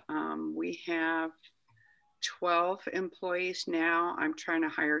up. We have 12 employees now. I'm trying to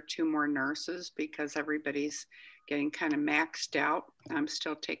hire 2 more nurses because everybody's getting kind of maxed out. I'm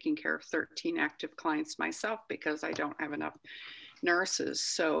still taking care of 13 active clients myself because I don't have enough nurses.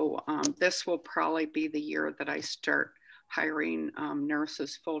 So this will probably be the year that I start hiring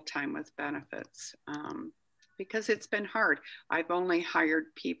nurses full-time with benefits because it's been hard. I've only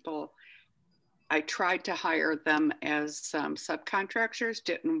hired people. I tried to hire them as subcontractors,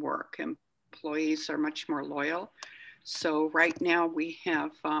 didn't work. Employees are much more loyal. So right now we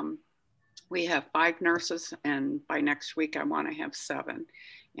have 5 nurses, and by next week I want to have 7.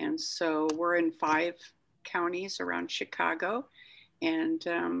 And so we're in 5 counties around Chicago, and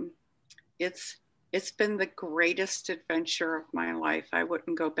it's been the greatest adventure of my life. I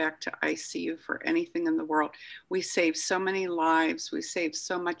wouldn't go back to ICU for anything in the world. We save so many lives. We save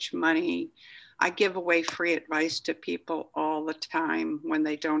so much money. I give away free advice to people all the time when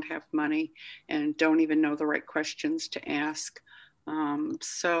they don't have money and don't even know the right questions to ask.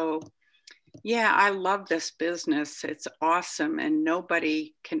 So yeah, I love this business. It's awesome. And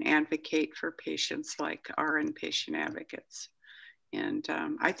nobody can advocate for patients like our inpatient advocates. And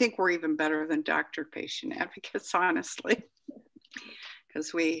I think we're even better than doctor patient advocates, honestly,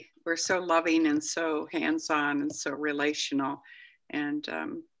 because we're so loving and so hands-on and so relational.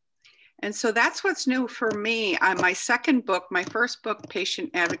 And so that's what's new for me. My second book, my first book, Patient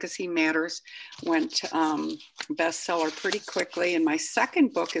Advocacy Matters, went bestseller pretty quickly. And my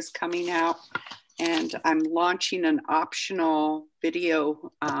second book is coming out and I'm launching an optional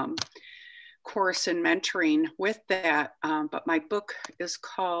video course in mentoring with that. But my book is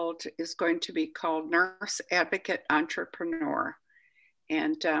going to be called Nurse Advocate Entrepreneur.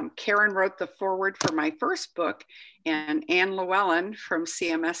 And Karen wrote the foreword for my first book, and Anne Llewellyn from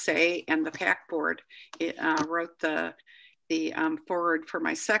CMSA and the PAC board wrote the foreword for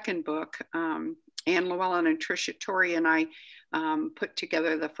my second book. Anne Llewellyn and Tricia Torrey and I put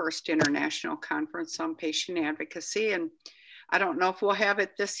together the first international conference on patient advocacy. And I don't know if we'll have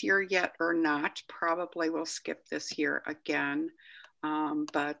it this year yet or not. Probably we'll skip this year again.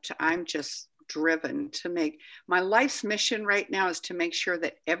 But I'm just driven to make, my life's mission right now is to make sure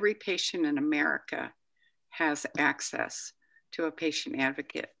that every patient in America has access to a patient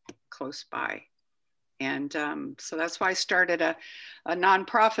advocate close by. And so that's why I started a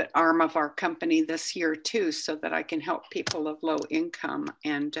nonprofit arm of our company this year too, so that I can help people of low income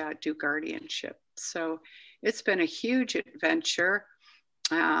and do guardianship. So it's been a huge adventure.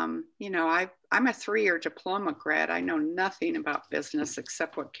 You know, I'm a 3-year diploma grad. I know nothing about business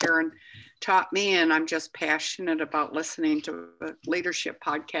except what Karen taught me. And I'm just passionate about listening to leadership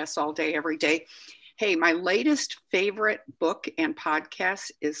podcasts all day, every day. Hey, my latest favorite book and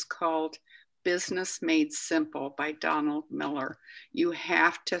podcast is called Business Made Simple by Donald Miller. You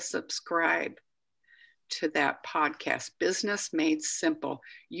have to subscribe to that podcast, Business Made Simple.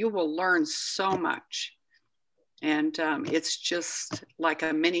 You will learn so much. And it's just like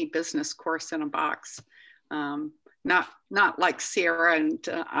a mini business course in a box. Not like Sierra and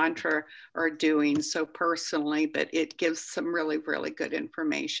Andra are doing so personally, but it gives some really, really good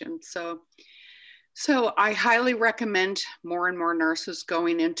information. So I highly recommend more and more nurses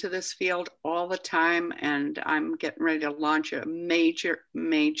going into this field all the time. And I'm getting ready to launch a major,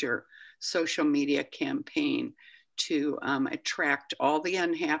 major social media campaign to attract all the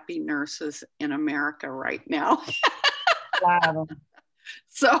unhappy nurses in America right now. Wow.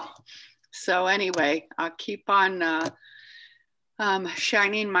 So anyway, I'll keep on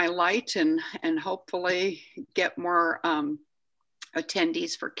shining my light and hopefully get more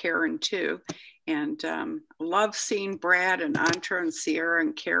attendees for Karen too. And love seeing Brad and Antra and Sierra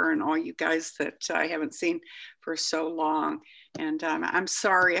and Karen, all you guys that I haven't seen for so long. And I'm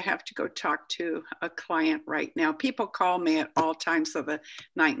sorry I have to go talk to a client right now. People call me at all times of the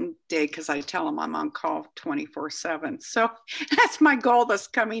night and day because I tell them I'm on call 24/7. So that's my goal this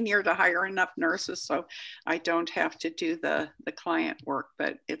coming year, to hire enough nurses so I don't have to do the client work,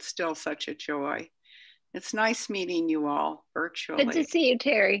 but it's still such a joy. It's nice meeting you all virtually. Good to see you,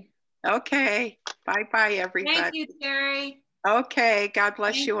 Terry. Okay. Bye-bye, everybody. Thank you, Terry. Okay. God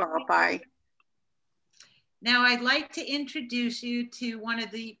bless you all. Bye. Now, I'd like to introduce you to one of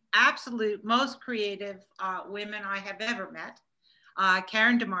the absolute most creative women I have ever met,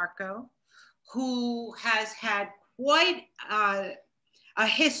 Karen DeMarco, who has had quite a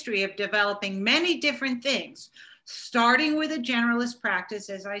history of developing many different things, starting with a generalist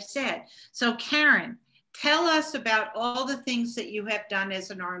practice, as I said. So Karen, tell us about all the things that you have done as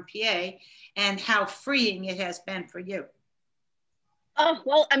an RNPA and how freeing it has been for you. Oh,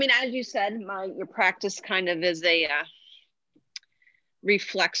 well, I mean, as you said, your practice kind of is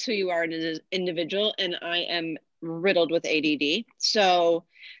reflects who you are as an individual, and I am riddled with ADD. So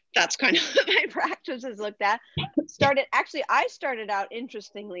that's kind of what my practice is looked at. I started out,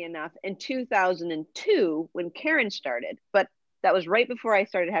 interestingly enough, in 2002 when Karen started, but that was right before I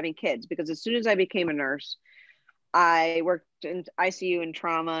started having kids, because as soon as I became a nurse, I worked in ICU and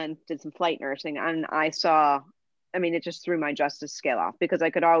trauma and did some flight nursing. And it just threw my justice scale off, because I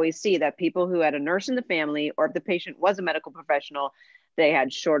could always see that people who had a nurse in the family, or if the patient was a medical professional, they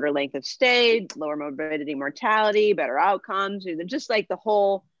had shorter length of stay, lower morbidity, mortality, better outcomes, just like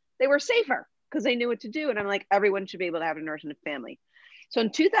they were safer because they knew what to do. And I'm like, everyone should be able to have a nurse in the family. So in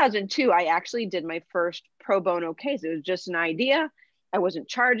 2002, I actually did my first pro bono case. It was just an idea. I wasn't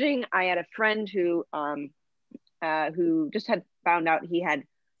charging. I had a friend who just had found out he had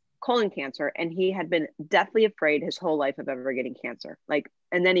colon cancer, and he had been deathly afraid his whole life of ever getting cancer.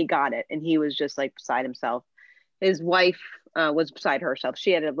 And then he got it, and he was just like beside himself. His wife was beside herself.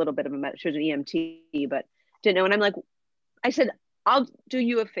 She had a little bit of she was an EMT, but didn't know. And I said, I'll do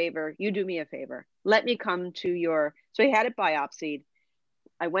you a favor. You do me a favor. Let me come to so he had it biopsied.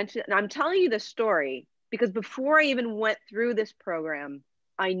 And I'm telling you this story because before I even went through this program,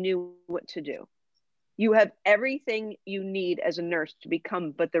 I knew what to do. You have everything you need as a nurse to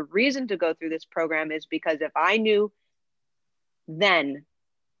become, but the reason to go through this program is because if I knew then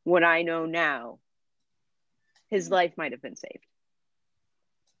what I know now, his life might have been saved,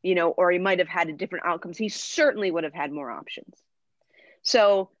 or he might have had a different outcomes. He certainly would have had more options.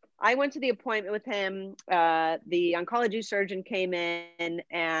 So I went to the appointment with him. The oncology surgeon came in,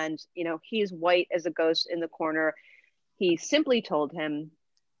 and, you know, he's white as a ghost in the corner. He simply told him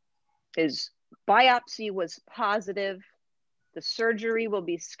his biopsy was positive. The surgery will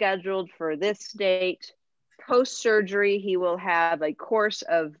be scheduled for this date. Post-surgery, he will have a course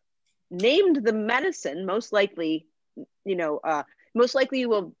of, named the medicine, most likely, you know, most likely you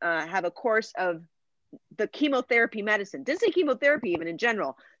will have a course of the chemotherapy medicine. Didn't say chemotherapy even in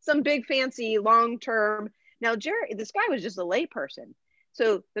general, some big fancy long-term. Now, Jerry, this guy was just a layperson.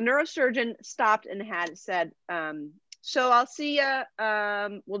 So the neurosurgeon stopped and had said, so I'll see you,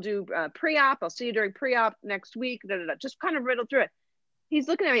 we'll do pre-op. I'll see you during pre-op next week. Just kind of riddled through it. He's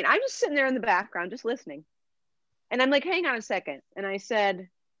looking at me, and I'm just sitting there in the background, just listening. And I'm like, hang on a second. And I said,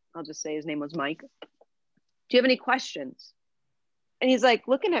 I'll just say his name was Mike. Do you have any questions? And he's like,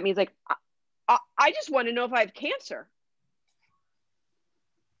 looking at me, he's like, I just want to know if I have cancer.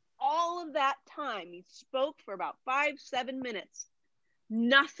 All of that time, he spoke for about 5-7 minutes.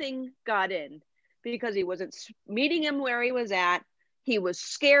 Nothing got in because he wasn't meeting him where he was at. He was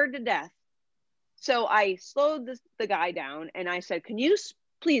scared to death. So I slowed the guy down and I said, can you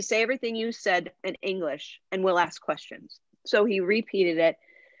please say everything you said in English and we'll ask questions. So he repeated it.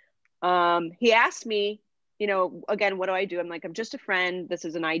 He asked me, you know, again, what do I do? I'm like, I'm just a friend. This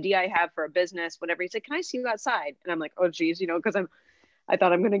is an idea I have for a business, whatever. He said, can I see you outside? And I'm like, oh geez, you know, because I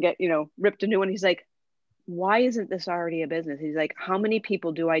thought I'm going to get, you know, ripped a new one. He's like, why isn't this already a business? He's like, how many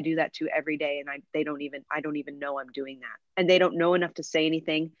people do I do that to every day? And I don't even know I'm doing that. And they don't know enough to say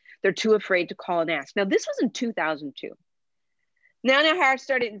anything. They're too afraid to call and ask. Now, this was in 2002. Now I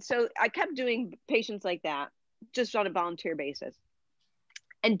started. And so I kept doing patients like that just on a volunteer basis.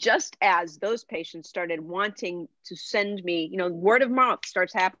 And just as those patients started wanting to send me, you know, word of mouth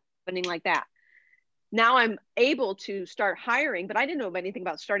starts happening like that. Now I'm able to start hiring, but I didn't know anything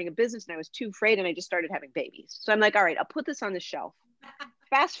about starting a business and I was too afraid and I just started having babies. So I'm like, all right, I'll put this on the shelf.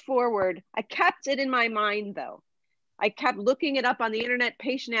 Fast forward, I kept it in my mind though. I kept looking it up on the internet,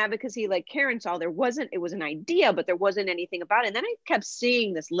 patient advocacy, like Karen saw, it was an idea, but there wasn't anything about it. And then I kept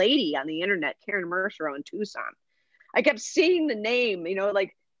seeing this lady on the internet, Karen Mercer in Tucson. I kept seeing the name, you know,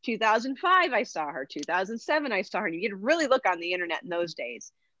 like 2005, I saw her, 2007, I saw her. You could really look on the internet in those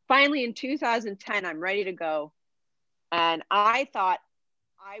days. Finally, in 2010, I'm ready to go. And I thought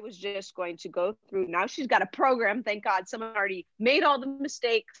I was just going to go through. Now she's got a program. Thank God someone already made all the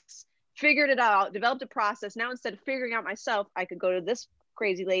mistakes, figured it out, developed a process. Now, instead of figuring out myself, I could go to this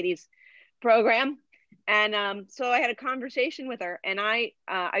crazy lady's program. And so I had a conversation with her, and I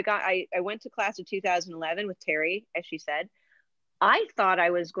went to class in 2011 with Terry, as she said. I thought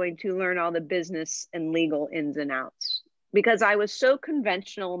I was going to learn all the business and legal ins and outs because I was so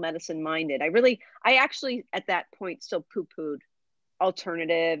conventional medicine minded. I actually at that point still poo-pooed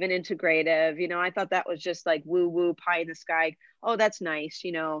alternative and integrative. You know, I thought that was just like woo woo pie in the sky. Oh, that's nice.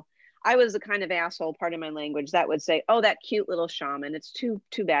 You know, I was the kind of asshole, part of my language, that would say, oh, that cute little shaman, it's too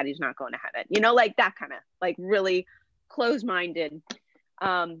bad he's not going to heaven. You know, like that kind of like really close-minded.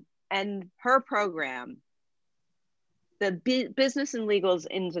 And her program, the business and legals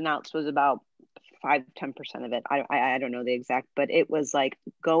ins and outs was about 5-10% of it. I don't know the exact, but it was like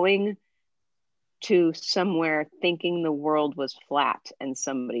going to somewhere thinking the world was flat and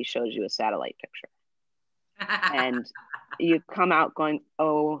somebody shows you a satellite picture. And you come out going,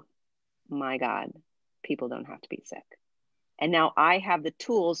 oh my God, people don't have to be sick. And now I have the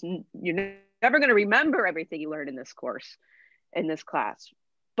tools. You're never going to remember everything you learned in this course, in this class,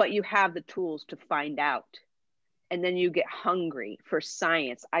 but you have the tools to find out. And then you get hungry for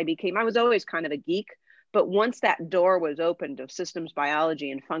science. I was always kind of a geek, but once that door was opened of systems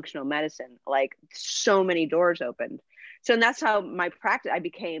biology and functional medicine, like so many doors opened. So and that's how my practice,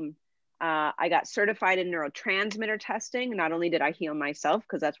 I got certified in neurotransmitter testing. Not only did I heal myself,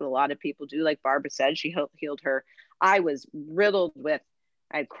 because that's what a lot of people do, like Barbara said, she healed her. I was riddled with,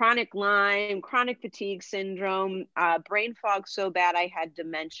 I had chronic Lyme, chronic fatigue syndrome, brain fog so bad I had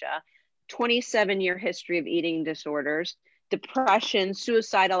dementia, 27-year history of eating disorders, depression,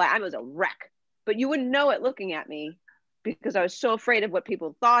 suicidal. I was a wreck, but you wouldn't know it looking at me because I was so afraid of what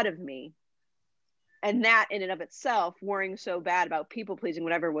people thought of me. And that in and of itself, worrying so bad about people pleasing,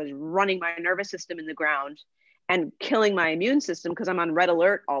 whatever, was running my nervous system in the ground and killing my immune system because I'm on red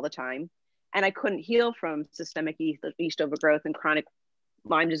alert all the time. And I couldn't heal from systemic yeast overgrowth and chronic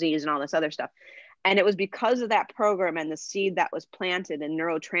Lyme disease and all this other stuff. And it was because of that program and the seed that was planted in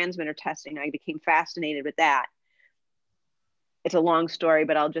neurotransmitter testing, I became fascinated with that. It's a long story,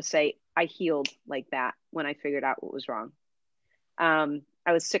 but I'll just say I healed like that when I figured out what was wrong.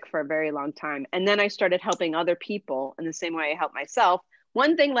 I was sick for a very long time. And then I started helping other people in the same way I helped myself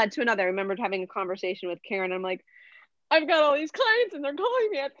one thing led to another. I remembered having a conversation with Karen. I'm like, I've got all these clients and they're calling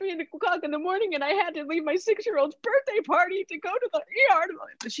me at 3 o'clock in the morning and I had to leave my 6-year-old's birthday party to go to the ER.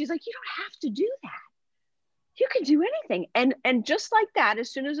 But she's like, you don't have to do that. You can do anything. And just like that,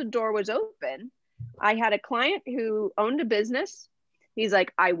 as soon as the door was open, I had a client who owned a business. He's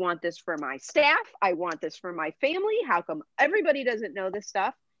like, I want this for my staff. I want this for my family. How come everybody doesn't know this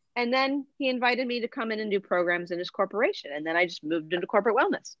stuff? And then he invited me to come in and do programs in his corporation. And then I just moved into corporate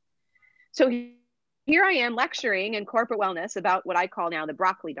wellness. So here I am lecturing in corporate wellness about what I call now the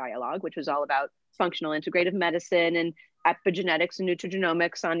broccoli dialogue, which was all about functional integrative medicine and epigenetics and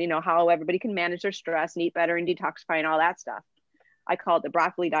nutrigenomics on, how everybody can manage their stress and eat better and detoxify and all that stuff. I call it the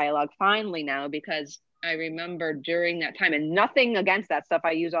broccoli dialogue finally now, because I remember during that time, and nothing against that stuff.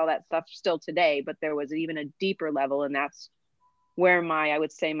 I use all that stuff still today, but there was even a deeper level. And that's where I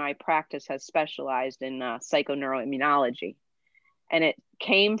would say my practice has specialized in psychoneuroimmunology. And it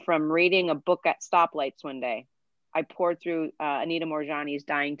came from reading a book at stoplights one day. I poured through Anita Moorjani's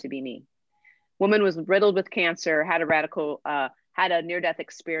Dying to Be Me. Woman was riddled with cancer, had a near-death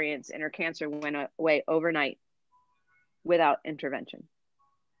experience, and her cancer went away overnight without intervention.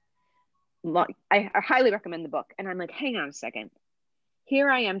 I highly recommend the book. And I'm like, hang on a second. Here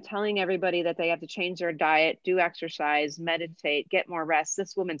I am telling everybody that they have to change their diet, do exercise, meditate, get more rest.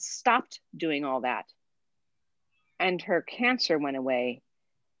 This woman stopped doing all that. And her cancer went away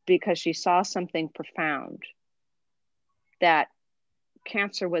because she saw something profound, that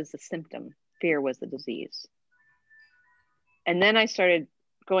cancer was the symptom, fear was the disease. And then I started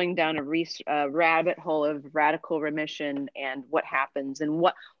going down a rabbit hole of radical remission and what happens and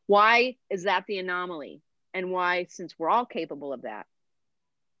why is that the anomaly? And why, since we're all capable of that,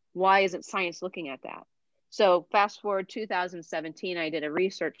 why isn't science looking at that? So fast forward 2017, I did a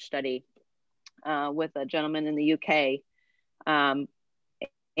research study with a gentleman in the UK.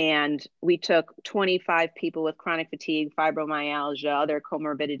 And we took 25 people with chronic fatigue, fibromyalgia, other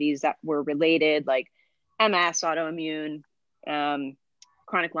comorbidities that were related, like MS, autoimmune,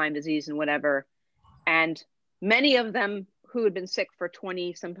 chronic Lyme disease, and whatever. And many of them who had been sick for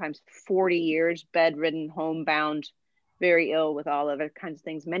 20, sometimes 40 years, bedridden, homebound, very ill with all other kinds of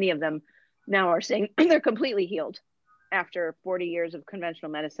things. Many of them now are saying they're completely healed after 40 years of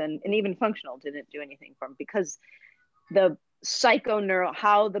conventional medicine, and even functional didn't do anything for them, because the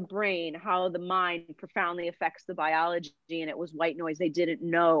how the brain, how the mind profoundly affects the biology, and it was white noise. They didn't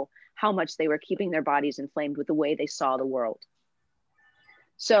know how much they were keeping their bodies inflamed with the way they saw the world.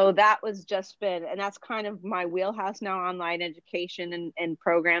 So that was and that's kind of my wheelhouse now, online education and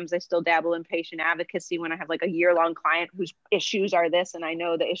programs. I still dabble in patient advocacy when I have like a year-long client whose issues are this, and I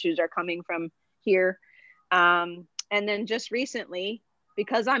know the issues are coming from here. And then just recently,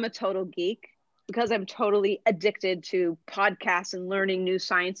 because I'm a total geek, because I'm totally addicted to podcasts and learning new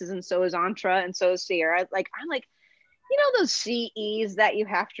sciences, and so is Antra, and so is Sierra. I'm like, those CEs that you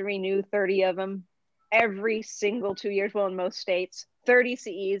have to renew 30 of them every single 2 years. Well, in most states, 30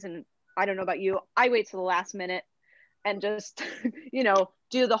 CEs. And I don't know about you, I wait till the last minute and just,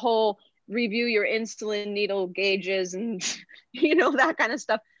 do the whole review your insulin needle gauges and, that kind of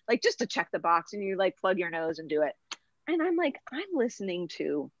stuff, like just to check the box, and you like plug your nose and do it. And I'm like, I'm listening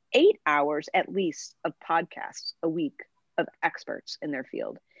to 8 hours at least of podcasts a week of experts in their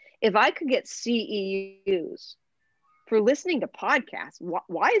field. If I could get CEUs for listening to podcasts,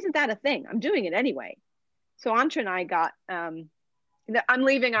 why isn't that a thing? I'm doing it anyway. So Antra and I got, I'm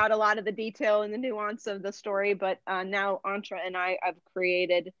leaving out a lot of the detail and the nuance of the story, but now Antra and I have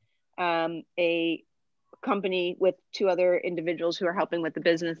created a company with 2 other individuals who are helping with the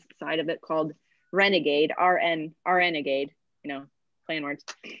business side of it, called Renegade, Renegade, playing words.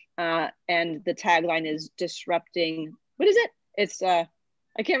 And the tagline is disrupting, what is it? It's, I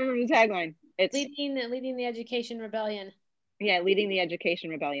can't remember the tagline. It's leading the education rebellion. Yeah, leading the education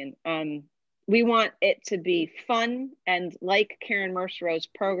rebellion. We want it to be fun, and like Karen Mercereau's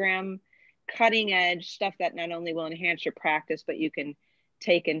program, cutting edge stuff that not only will enhance your practice, but you can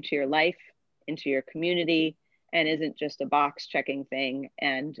take into your life, into your community, and isn't just a box checking thing,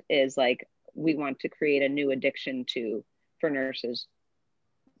 and is like, we want to create a new addiction for nurses.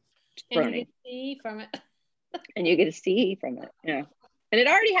 And you get to see from it. And you get to see from it, yeah. And it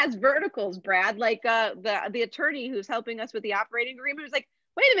already has verticals, Brad, like the attorney who's helping us with the operating agreement was like,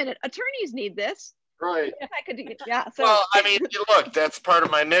 wait a minute, attorneys need this. Right. I could do, yeah. So. Well, I mean, look, that's part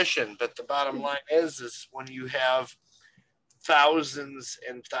of my mission. But the bottom line is when you have thousands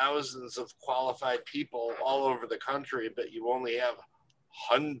and thousands of qualified people all over the country, but you only have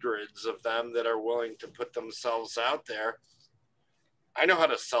hundreds of them that are willing to put themselves out there. I know how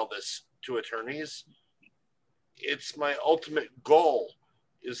to sell this to attorneys. It's my ultimate goal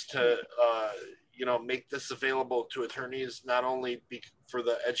is to, make this available to attorneys, not only for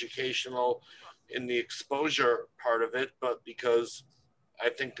the educational and the exposure part of it, but because I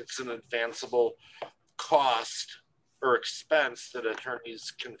think it's an advanceable cost or expense that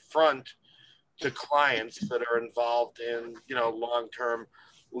attorneys confront to clients that are involved in, long-term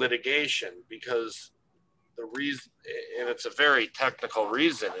litigation, because the reason, and it's a very technical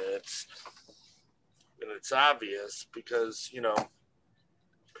reason, and it's obvious because,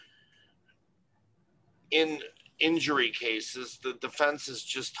 in injury cases, the defense is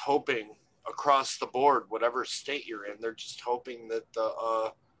just hoping across the board, whatever state you're in, they're just hoping that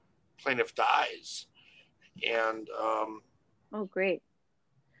the plaintiff dies. And oh, great.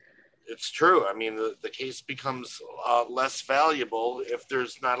 it's true. I mean, the case becomes less valuable if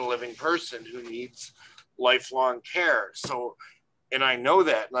there's not a living person who needs lifelong care. So, and I know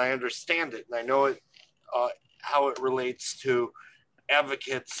that, and I understand it, and I know it, how it relates to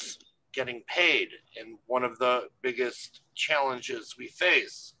advocates getting paid, and one of the biggest challenges we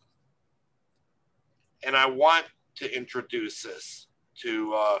face. And I want to introduce this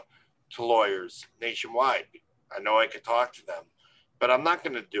to lawyers nationwide. I know I could talk to them, but I'm not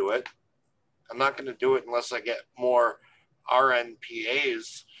going to do it. I'm not going to do it unless I get more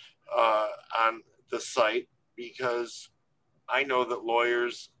RNPAs on the site, because I know that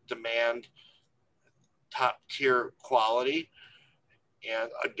lawyers demand top tier quality. And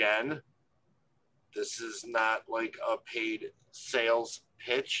again, this is not like a paid sales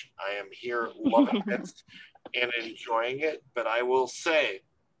pitch. I am here loving it and enjoying it. But I will say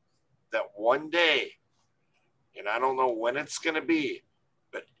that one day, and I don't know when it's going to be,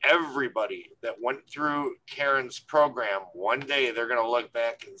 but everybody that went through Karen's program, one day they're going to look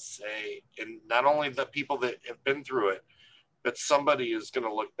back and say, and not only the people that have been through it, but somebody is going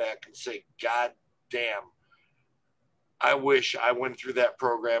to look back and say, God damn, I wish I went through that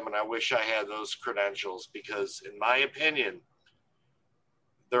program and I wish I had those credentials, because in my opinion,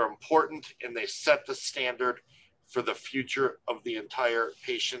 they're important and they set the standard for the future of the entire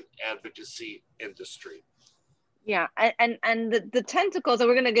patient advocacy industry. Yeah, and the tentacles that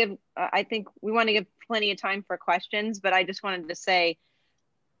we're going to give, I think we want to give plenty of time for questions, but I just wanted to say,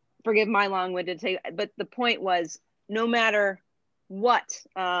 forgive my long-winded take, but the point was, no matter what,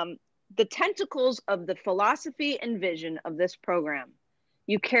 the tentacles of the philosophy and vision of this program,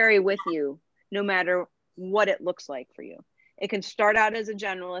 you carry with you, no matter what it looks like for you. It can start out as a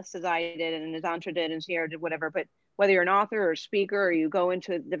generalist, as I did, and as Antra did, and Sierra did, whatever, but whether you're an author or a speaker, or you go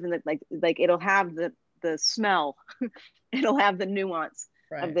into different, like it'll have the smell, it'll have the nuance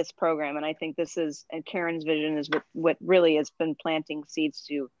of this program. And I think this is, and Karen's vision is what really has been planting seeds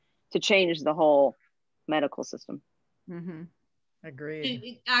to change the whole medical system. Mm-hmm.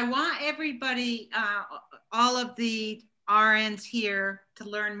 Agreed. I want everybody, all of the RNs here, to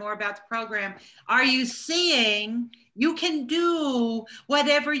learn more about the program. Are you seeing you can do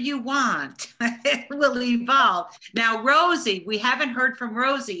whatever you want? It will evolve. Now, Rosie, we haven't heard from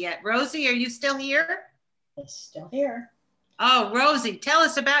Rosie yet. Rosie, are you still here? It's still here. Oh, Rosie, tell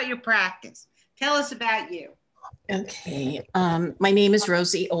us about your practice. Tell us about you. Okay. My name is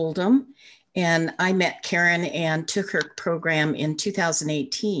Rosie Oldham, and I met Karen and took her program in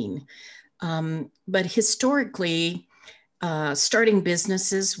 2018. But historically, starting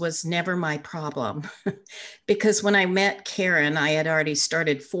businesses was never my problem because when I met Karen, I had already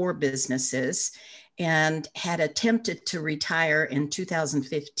started 4 businesses and had attempted to retire in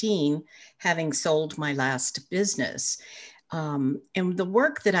 2015, having sold my last business. And the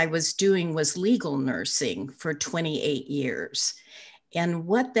work that I was doing was legal nursing for 28 years. And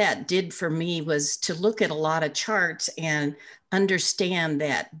what that did for me was to look at a lot of charts and understand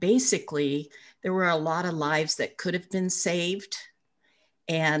that basically there were a lot of lives that could have been saved.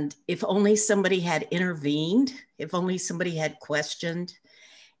 And if only somebody had intervened, if only somebody had questioned.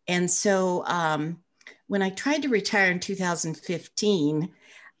 And so when I tried to retire in 2015,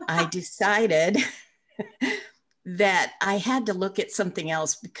 I decided that I had to look at something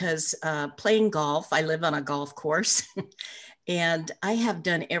else because playing golf, I live on a golf course, and I have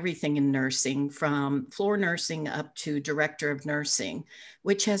done everything in nursing, from floor nursing up to director of nursing,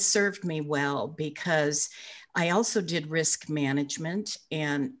 which has served me well because I also did risk management,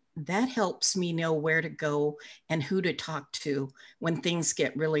 and that helps me know where to go and who to talk to when things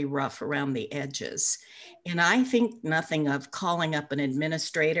get really rough around the edges. And I think nothing of calling up an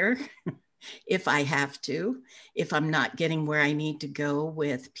administrator if I have to, if I'm not getting where I need to go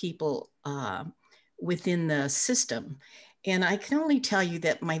with people within the system. And I can only tell you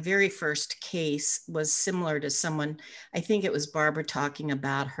that my very first case was similar to someone, I think it was Barbara talking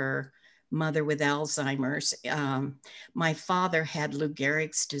about her mother with Alzheimer's. My father had Lou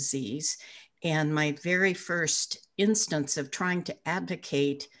Gehrig's disease, and my very first instance of trying to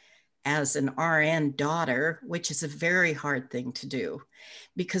advocate as an RN daughter, which is a very hard thing to do,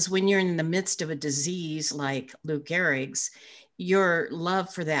 because when you're in the midst of a disease like Lou Gehrig's, your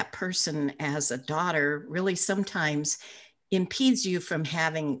love for that person as a daughter really sometimes impedes you from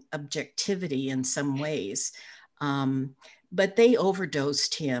having objectivity in some ways. But they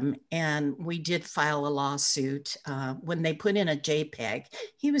overdosed him, and we did file a lawsuit. When they put in a JPEG,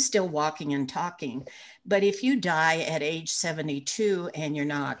 he was still walking and talking. But if you die at age 72 and you're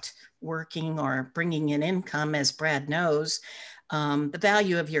not working or bringing in income, as Brad knows, the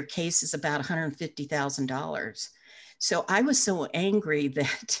value of your case is about $150,000. So I was so angry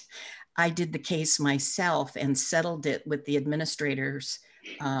that I did the case myself and settled it with the administrators,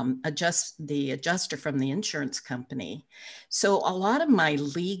 the adjuster from the insurance company. So a lot of my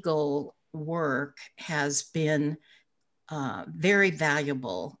legal work has been very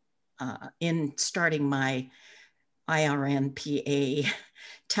valuable in starting my iRNPA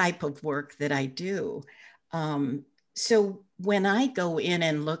type of work that I do. So when I go in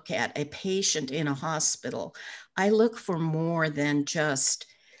and look at a patient in a hospital, I look for more than just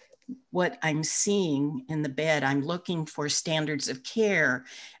what I'm seeing in the bed. I'm looking for standards of care.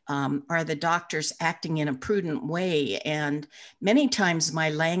 Are the doctors acting in a prudent way? And many times my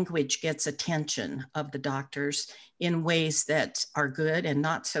language gets attention of the doctors in ways that are good and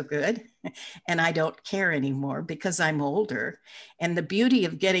not so good. And I don't care anymore because I'm older. And the beauty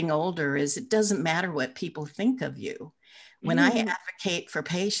of getting older is it doesn't matter what people think of you. When I advocate for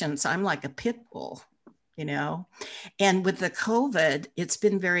patients, I'm like a pit bull. You know, and with the COVID, it's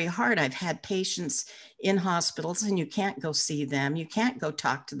been very hard. I've had patients in hospitals and you can't go see them. You can't go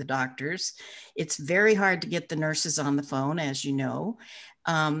talk to the doctors. It's very hard to get the nurses on the phone, as you know.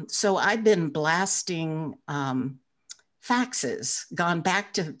 So I've been blasting faxes, gone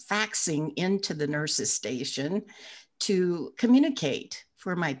back to faxing into the nurses' station to communicate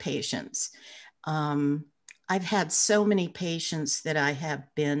for my patients. I've had so many patients that I have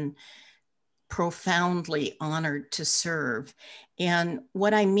been profoundly honored to serve. And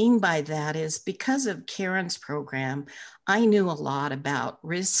what I mean by that is because of Karen's program, I knew a lot about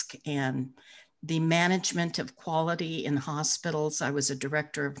risk and the management of quality in hospitals. I was a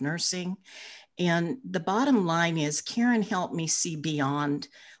director of nursing. And the bottom line is Karen helped me see beyond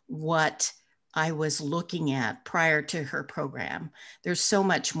what I was looking at prior to her program. There's so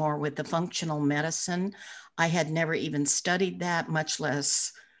much more with the functional medicine. I had never even studied that, much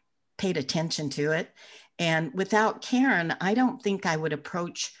less paid attention to it. And without Karen, I don't think I would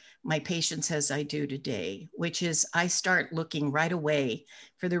approach my patients as I do today, which is I start looking right away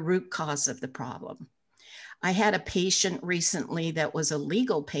for the root cause of the problem. I had a patient recently that was a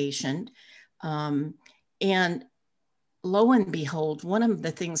legal patient. And lo and behold, one of the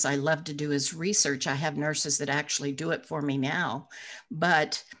things I love to do is research. I have nurses that actually do it for me now,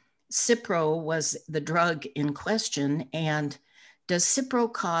 but Cipro was the drug in question. And does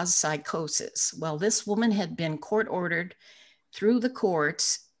Cipro cause psychosis? Well, this woman had been court ordered through the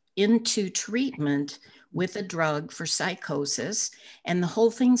courts into treatment with a drug for psychosis. And the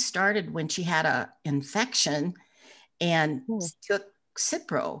whole thing started when she had an infection and took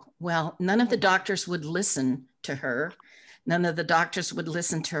Cipro. Well, none of the doctors would listen to her. None of the doctors would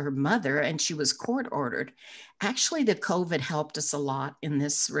listen to her mother, and she was court ordered. Actually, the COVID helped us a lot in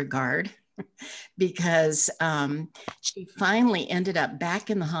this regard. Because she finally ended up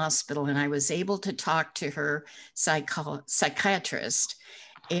back in the hospital, and I was able to talk to her psychiatrist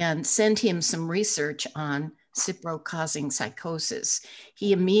and send him some research on Cipro causing psychosis.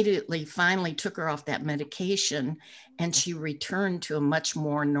 He immediately finally took her off that medication, and she returned to a much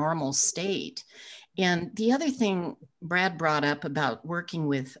more normal state. And the other thing Brad brought up about working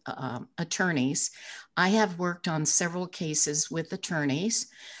with attorneys, I have worked on several cases with attorneys.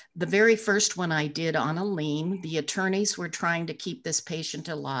 The very first one I did on a lien, the attorneys were trying to keep this patient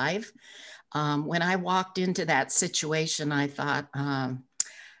alive. When I walked into that situation, I thought,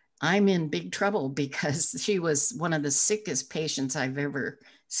 I'm in big trouble because she was one of the sickest patients I've ever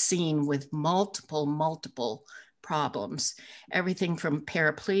seen with multiple problems. Everything from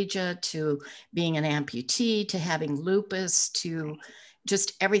paraplegia to being an amputee to having lupus to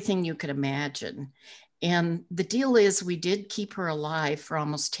just everything you could imagine. And the deal is we did keep her alive for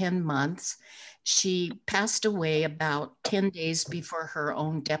almost 10 months. She passed away about 10 days before her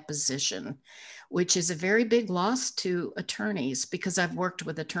own deposition, which is a very big loss to attorneys because I've worked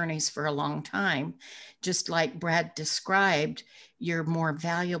with attorneys for a long time. Just like Brad described, you're more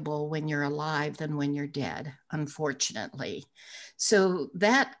valuable when you're alive than when you're dead, unfortunately. So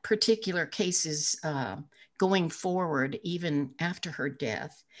that particular case is going forward even after her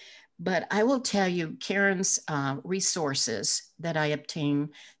death. But I will tell you, Karen's resources that I obtained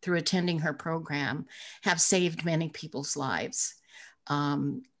through attending her program have saved many people's lives.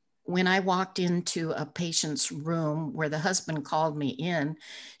 When I walked into a patient's room where the husband called me in,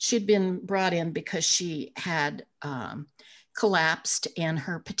 she'd been brought in because she had collapsed and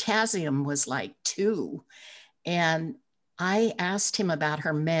her potassium was like 2. And I asked him about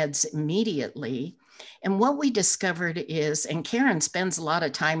her meds immediately. And what we discovered is, and Karen spends a lot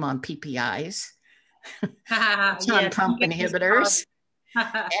of time on PPIs, proton pump inhibitors.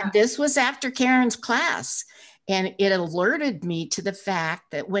 And this was after Karen's class. And it alerted me to the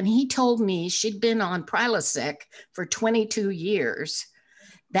fact that when he told me she'd been on Prilosec for 22 years,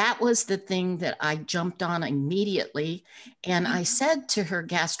 that was the thing that I jumped on immediately. And I said to her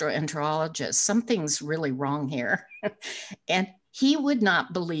gastroenterologist, something's really wrong here. And he would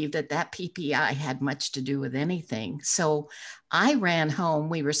not believe that that PPI had much to do with anything. So I ran home.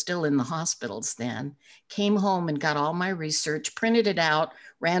 We were still in the hospitals then, came home and got all my research, printed it out,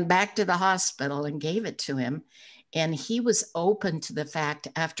 ran back to the hospital and gave it to him. And he was open to the fact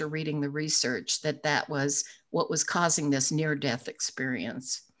after reading the research that that was what was causing this near-death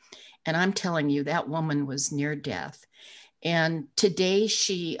experience. And I'm telling you, that woman was near death. And today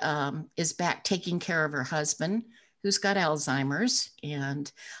she is back taking care of her husband, who's got Alzheimer's,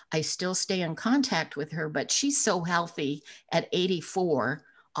 and I still stay in contact with her, but she's so healthy at 84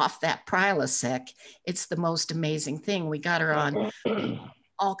 off that Prilosec. It's the most amazing thing. We got her on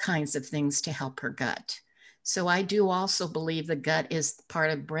all kinds of things to help her gut. So I do also believe the gut is part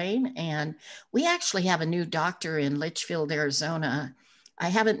of brain. And we actually have a new doctor in Litchfield, Arizona. I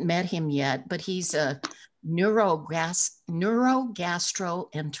haven't met him yet, but he's a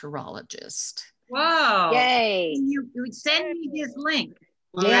neurogastroenterologist. Whoa. Yay. You would send me his link.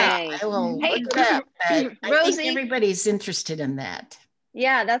 Yeah, Yay. I will Hey, look it up. But I Rosie. think everybody's interested in that.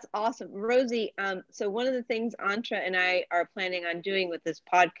 Yeah, that's awesome. Rosie, so one of the things Antra and I are planning on doing with this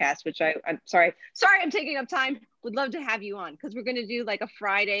podcast, which I'm sorry I'm taking up time. Would love to have you on because we're going to do like a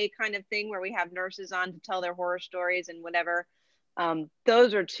Friday kind of thing where we have nurses on to tell their horror stories and whatever.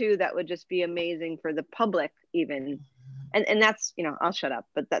 Those are two that would just be amazing for the public even. And that's, you know, I'll shut up,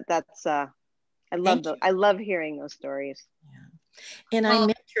 but that's I love hearing those stories. Yeah. And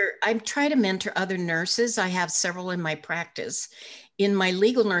I try to mentor other nurses. I have several in my practice. In my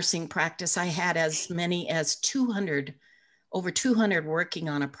legal nursing practice, I had as many as over 200 working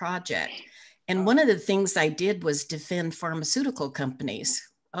on a project. And one of the things I did was defend pharmaceutical companies.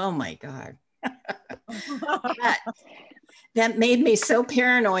 Oh my God. That made me so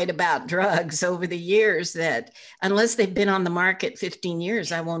paranoid about drugs over the years that unless they've been on the market 15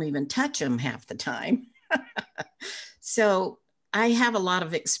 years, I won't even touch them half the time. So I have a lot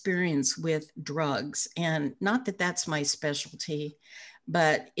of experience with drugs, and not that that's my specialty,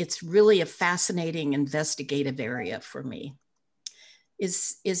 but it's really a fascinating investigative area for me.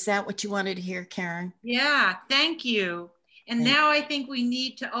 Is that what you wanted to hear, Karen? Yeah, thank you. And now I think we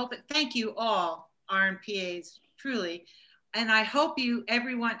need to open, thank you all, RNPAs, truly. And I hope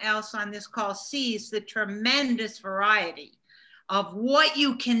everyone else on this call sees the tremendous variety of what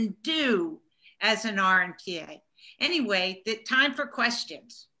you can do as an RNPA. Anyway, the time for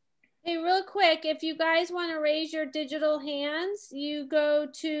questions. Hey, real quick, if you guys want to raise your digital hands, you go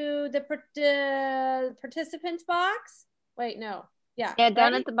to the participants box. Wait, no. Yeah. Yeah,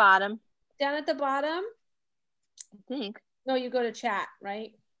 down at the bottom. Down at the bottom? I think. No, you go to chat,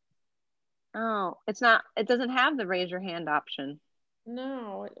 right? Oh, it doesn't have the raise your hand option.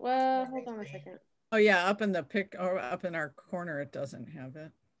 No, well, hold on a second. Oh yeah, up in our corner, it doesn't have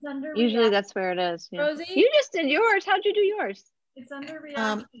it. Usually that's where it is. Yeah. Rosie? You just did yours. How'd you do yours? It's under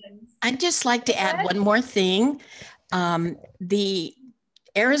reactions. I'd just like to add one more thing. The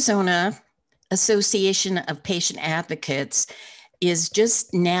Arizona Association of Patient Advocates is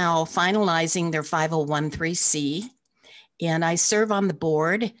just now finalizing their 501(c), and I serve on the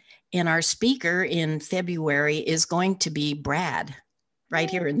board, and our speaker in February is going to be Brad, right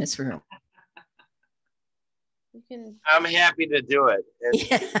here in this room. I'm happy to do it.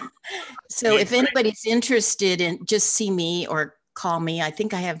 Yeah. So if anybody's interested in, just see me or call me. I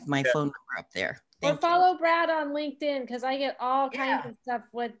think I have my phone number up there. Or follow Brad on LinkedIn, because I get all kinds of stuff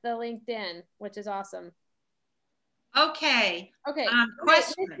with the LinkedIn, which is awesome. Okay. Okay.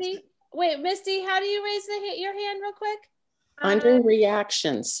 Wait, Misty, how do you raise your hand real quick? Under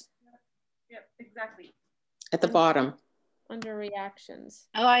reactions. Yep, exactly. At the bottom. Under reactions.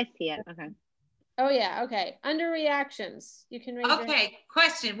 Oh, I see it. Okay. Oh yeah, okay. Under reactions, you can raise your hand.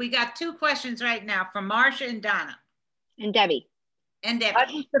 Question. We got 2 questions right now from Marsha and Donna. And Debbie. And Debbie. I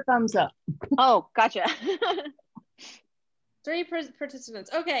just the thumbs up. Oh, gotcha. 3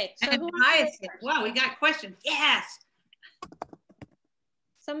 participants. Okay, so and who wow, we got questions. Yes.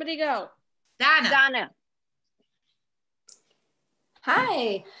 Somebody go. Donna.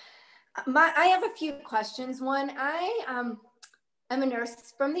 Hi. I have a few questions. One, I'm a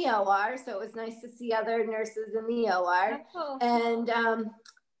nurse from the OR, so it was nice to see other nurses in the OR. Cool. And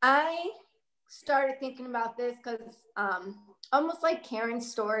I started thinking about this because almost like Karen's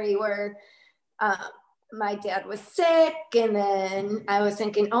story where my dad was sick, and then I was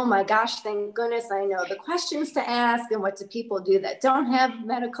thinking, oh my gosh, thank goodness I know the questions to ask and what do people do that don't have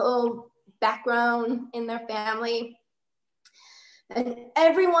medical background in their family. And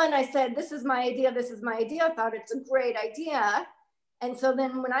everyone, I said, this is my idea, I thought it's a great idea. And so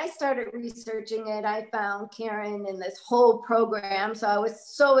then when I started researching it, I found Karen and this whole program. So I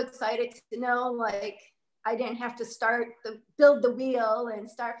was so excited to know, like, I didn't have to build the wheel and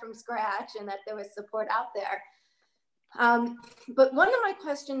start from scratch, and that there was support out there. But one of my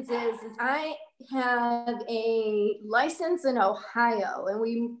questions is I have a license in Ohio, and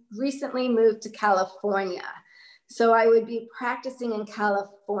we recently moved to California. So I would be practicing in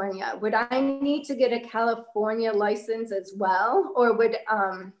California. Would I need to get a California license as well? Or would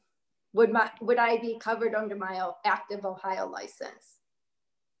I be covered under my active Ohio license?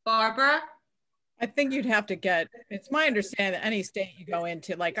 Barbara? I think you'd have to get, it's my understanding that any state you go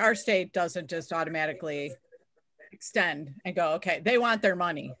into, like our state doesn't just automatically extend and go, okay, they want their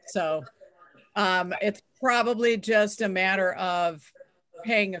money. So it's probably just a matter of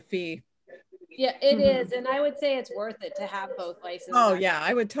paying a fee. Yeah, it is. And I would say it's worth it to have both licenses. Oh yeah,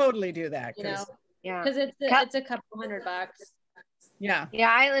 I would totally do that. You know, yeah, because it's a couple $100. Yeah. Yeah,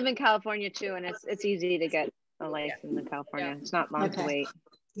 I live in California too, and it's easy to get a license in California. Yeah. It's not long to wait.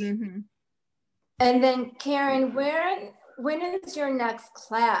 Mm-hmm. And then Karen, when is your next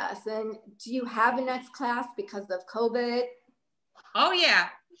class? And do you have a next class because of COVID? Oh yeah.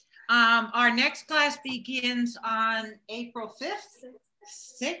 Our next class begins on April 5th,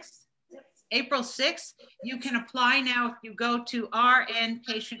 6th. April 6th. You can apply now if you go to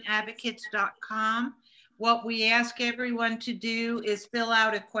rnpatientadvocates.com. What we ask everyone to do is fill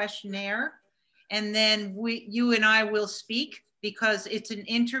out a questionnaire, and then you and I will speak, because it's an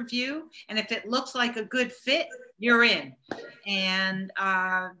interview, and if it looks like a good fit, you're in. And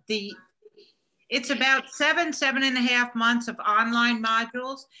it's about 7.5 months of online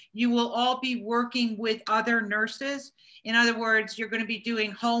modules. You will all be working with other nurses. In other words, you're going to be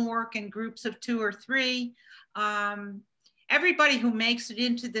doing homework in groups of 2 or 3. Everybody who makes it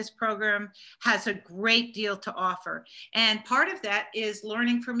into this program has a great deal to offer. And part of that is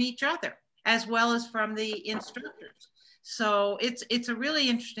learning from each other, as well as from the instructors. So it's a really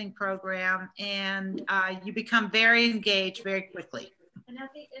interesting program, and you become very engaged very quickly. And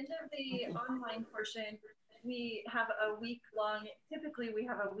at the end of the online portion, we have a week-long, typically we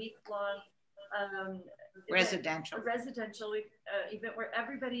have a week-long residential event where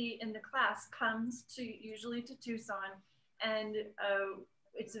everybody in the class comes usually to Tucson, and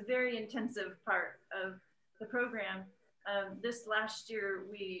it's a very intensive part of the program. This last year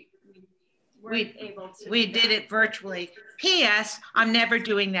we weren't able to. We did it virtually. P.S. I'm never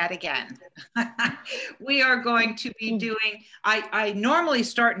doing that again. We are going to be doing, I normally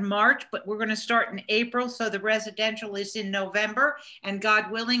start in March, but we're going to start in April. So the residential is in November, and God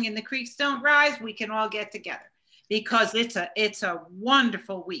willing, and the creeks don't rise, we can all get together, because it's a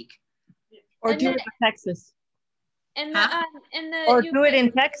wonderful week. Or do it in Texas. And do it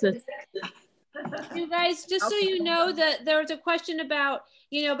in Texas. You guys, just so you know, that there was a question about,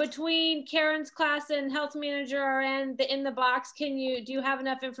 between Karen's class and health manager RN in the box, do you have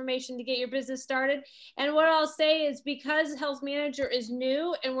enough information to get your business started? And what I'll say is, because health manager is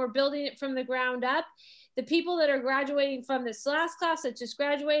new and we're building it from the ground up, the people that are graduating from this last class that just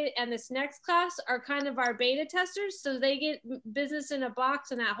graduated and this next class are kind of our beta testers. So they get business in a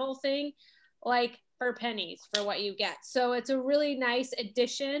box and that whole thing like for pennies for what you get. So it's a really nice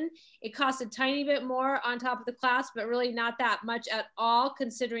addition. It costs a tiny bit more on top of the class, but really not that much at all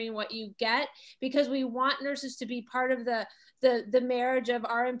considering what you get, because we want nurses to be part of the marriage of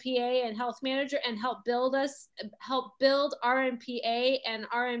RNPA and health manager and help build RNPA and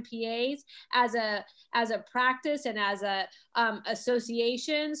RNPAs as a practice and as a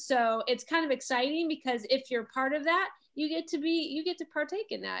association. So it's kind of exciting because if you're part of that, you get to partake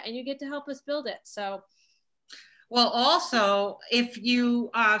in that and you get to help us build it. So well, also, if you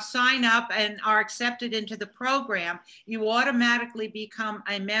sign up and are accepted into the program, you automatically become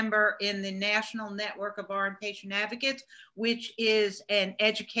a member in the National Network of RN Patient Advocates, which is an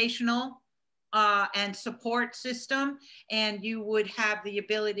educational and support system. And you would have the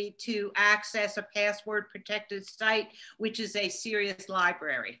ability to access a password protected site, which is a serious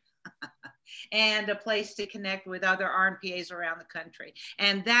library. And a place to connect with other RNPAs around the country.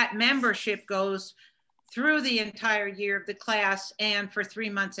 And that membership goes through the entire year of the class and for 3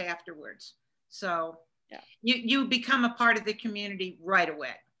 months afterwards. So yeah, you become a part of the community right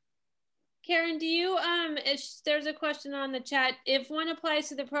away. Karen, do you, there's a question on the chat. If one applies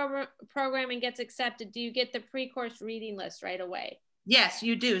to the program and gets accepted, do you get the pre-course reading list right away? Yes,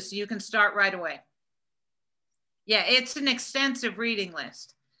 you do. So you can start right away. Yeah, it's an extensive reading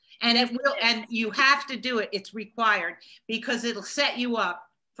list. And it will, and you have to do it. It's required because it'll set you up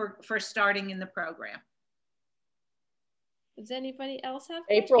for starting in the program. Does anybody else have?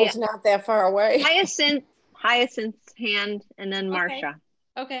 April's not that far away. Hyacinth's hand, and then Marsha.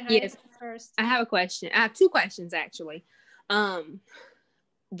 Okay, yes. First. I have a question. I have two questions actually.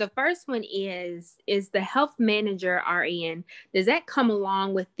 The first one is the health manager RN, does that come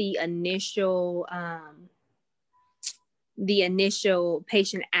along with the initial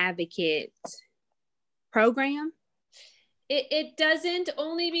patient advocate program? It doesn't,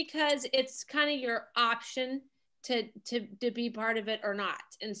 only because it's kind of your option to be part of it or not.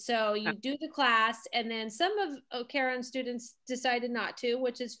 And so you do the class, and then some of Karen's students decided not to,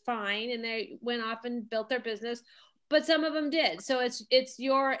 which is fine, and they went off and built their business, but some of them did. So it's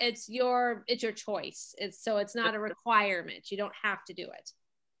your choice. So it's not a requirement. You don't have to do it.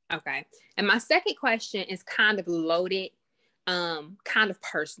 Okay. And my second question is kind of loaded, kind of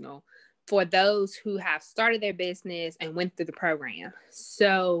personal for those who have started their business and went through the program.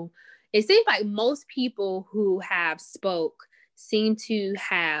 So it seems like most people who have spoke seem to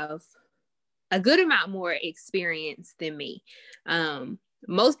have a good amount more experience than me.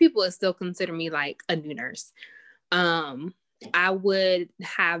 Most people would still consider me like a new nurse. I would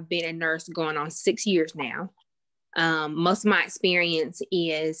have been a nurse going on 6 years now. Most of my experience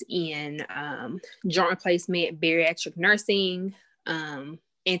is in joint replacement, bariatric nursing,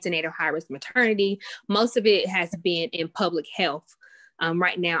 antenatal high-risk maternity. Most of it has been in public health.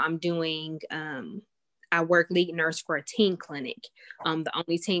 Right now I'm doing, I work lead nurse for a teen clinic, the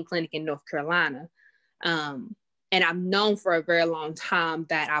only teen clinic in North Carolina. And I've known for a very long time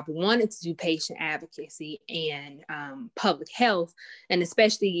that I've wanted to do patient advocacy and public health, and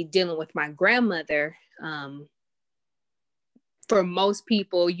especially dealing with my grandmother. For most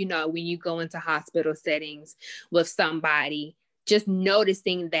people, you know, when you go into hospital settings with somebody, just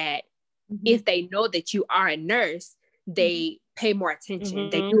noticing that if they know that you are a nurse, they pay more attention.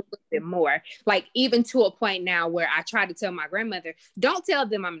 They do a little bit more. Like even to a point now where I try to tell my grandmother, don't tell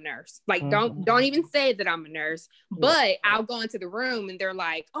them I'm a nurse. Like don't even say that I'm a nurse. But I'll go into the room and they're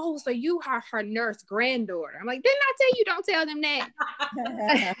like, oh, so you are her nurse granddaughter. I'm like, didn't I tell you don't tell them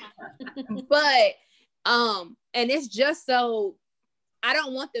that? But and it's just so I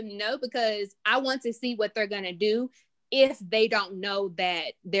don't want them to know, because I want to see what they're gonna do if they don't know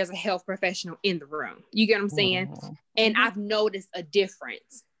that there's a health professional in the room. You get what I'm saying? And I've noticed a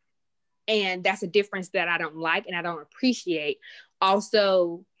difference. And that's a difference that I don't like and I don't appreciate.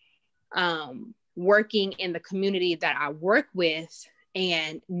 Also, working in the community that I work with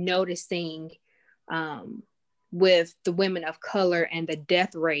and noticing with the women of color and the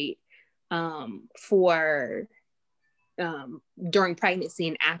death rate for during pregnancy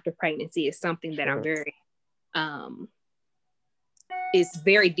and after pregnancy is something that I'm very is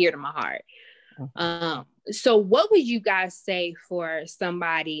very dear to my heart. So what would you guys say for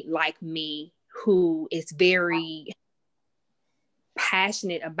somebody like me who is very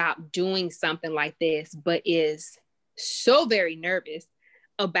passionate about doing something like this, but is so very nervous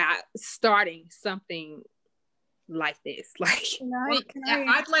about starting something like this? Like,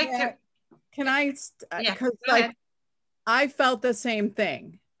 I felt the same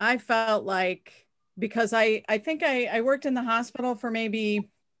thing. I felt like, because I think I worked in the hospital for maybe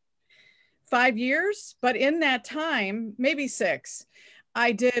 5 years, but in that time, maybe 6,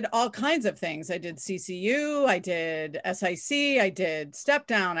 I did all kinds of things. I did CCU, I did SIC, I did step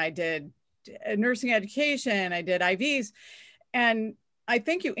down, I did nursing education, I did IVs. And I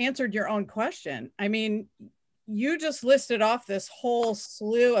think you answered your own question. I mean, you just listed off this whole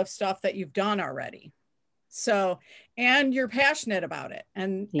slew of stuff that you've done already. So, and you're passionate about it.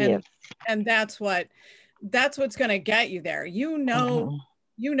 And that's what's going to get you there. You know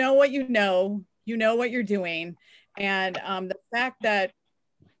what you know what you're doing. And the fact that,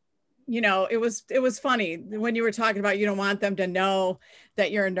 it was funny when you were talking about, you don't want them to know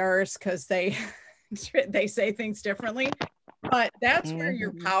that you're a nurse because they say things differently, but that's where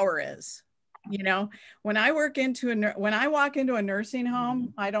your power is. When I walk into a nursing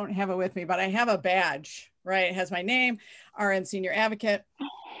home, I don't have it with me, but I have a badge, right? It has my name, RN Senior Advocate.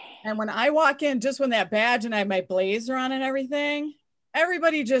 And when I walk in, just when that badge and I have my blazer on and everything,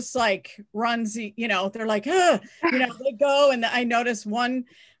 everybody just like runs, they're like, they go. And I noticed one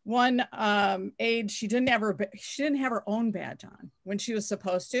aide, she didn't have her own badge on when she was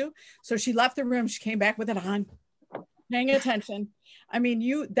supposed to. So she left the room. She came back with it on, paying attention. I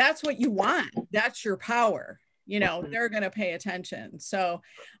mean, that's what you want. That's your power. They're going to pay attention. So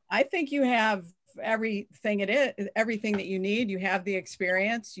I think you have everything that you need. You have the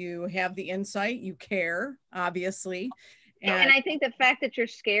experience, you have the insight, you care, obviously. And I think the fact that you're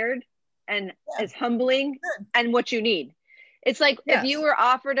scared and is humbling and what you need. It's like if you were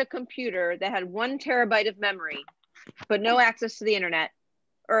offered a computer that had 1 terabyte of memory, but no access to the internet,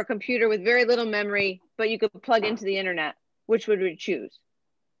 or a computer with very little memory, but you could plug into the internet, which would you choose?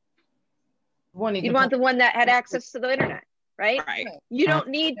 You'd want the one that had access to the internet, right? You don't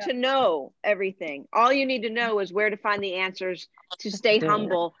need to know everything. All you need to know is where to find the answers, to stay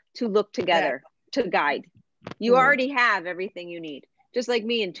humble, to look together, to guide. You already have everything you need. Just like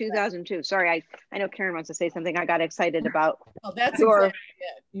me in 2002. Sorry, I know Karen wants to say something. I got excited about that's your.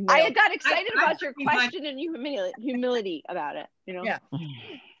 Exactly it. I got excited about your question and humility about it. Yeah.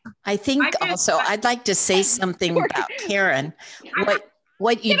 I think also I'd like to say something about Karen.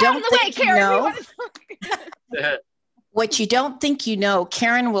 What you don't think you know. What you don't think you know,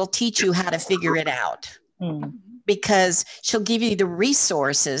 Karen will teach you how to figure it out. Because she'll give you the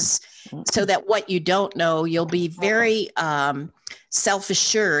resources so that what you don't know, you'll be very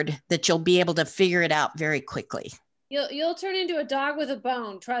self-assured that you'll be able to figure it out very quickly. You'll turn into a dog with a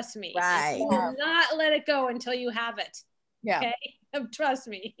bone, trust me. Right. You will not let it go until you have it. Yeah. Okay? Trust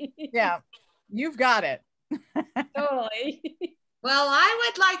me. Yeah. You've got it. Totally. Well,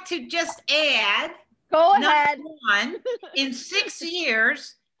 I would like to just add. Go ahead. One, in 6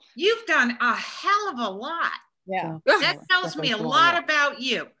 years, you've done a hell of a lot. Yeah. That tells me a lot about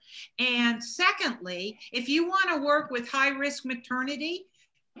you. And secondly, if you want to work with high-risk maternity,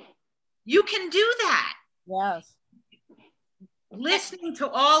 you can do that. Yes. Listening to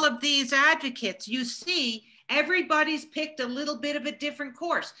all of these advocates, you see everybody's picked a little bit of a different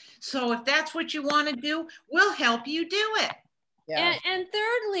course. So if that's what you want to do, we'll help you do it. Yeah. And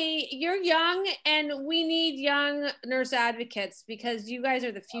thirdly, you're young and we need young nurse advocates because you guys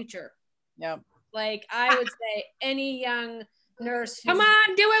are the future. Yeah. Like I would say any young nurse. Come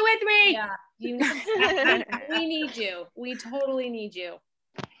on, do it with me. Yeah. We need you. We totally need you.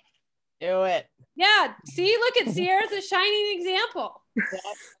 Do it. Yeah. See, look at Sierra's a shining example.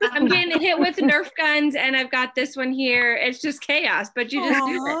 I'm getting hit with Nerf guns and I've got this one here. It's just chaos, but you just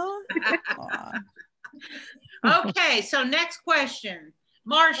do it. Okay, so next question.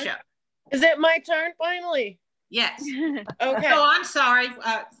 Marcia. Is it my turn finally? Yes. Okay. Oh, I'm sorry.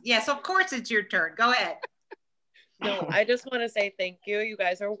 Yes, of course it's your turn. Go ahead. No, I just want to say thank you. You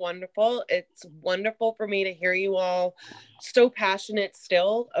guys are wonderful. It's wonderful for me to hear you all so passionate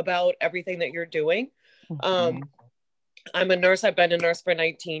still about everything that you're doing. I'm a nurse. I've been a nurse for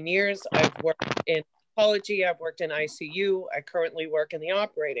 19 years. I've worked in oncology. I've worked in ICU. I currently work in the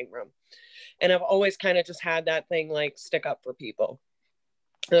operating room. And I've always kind of just had that thing like stick up for people.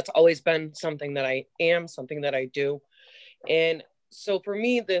 That's always been something that I am, something that I do. And so for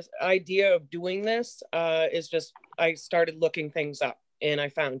me, this idea of doing this is just, I started looking things up and I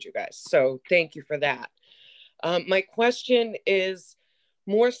found you guys. So thank you for that. My question is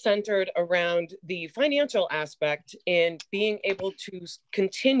more centered around the financial aspect and being able to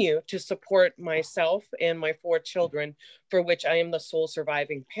continue to support myself and my 4 children, for which I am the sole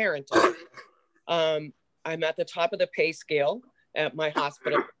surviving parent of. I'm at the top of the pay scale at my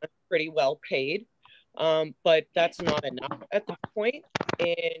hospital. I'm pretty well paid, but that's not enough at this point.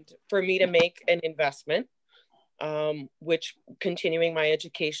 And for me to make an investment, which continuing my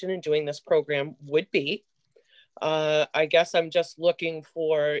education and doing this program would be, I guess I'm just looking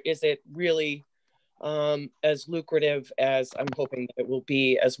for, is it really as lucrative as I'm hoping that it will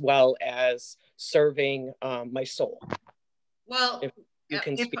be, as well as serving my soul. Well, if you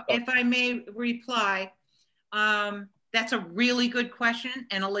can speak if I may reply, that's a really good question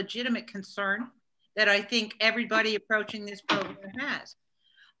and a legitimate concern that I think everybody approaching this program has.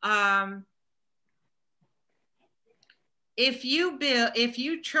 If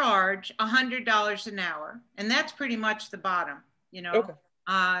you charge $100 an hour, and that's pretty much the bottom, you know. Okay.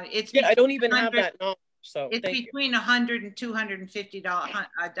 It's I don't even have that knowledge, so it's between $100 and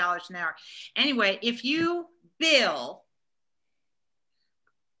 $250 an hour. Anyway, if you bill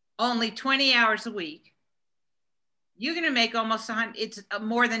only 20 hours a week, you're going to make almost 100. It's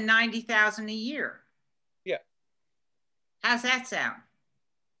more than 90,000 a year. Yeah. How's that sound?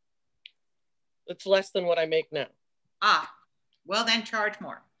 It's less than what I make now. Ah, well then charge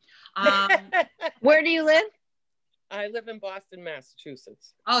more. Where do you live? I live in Boston,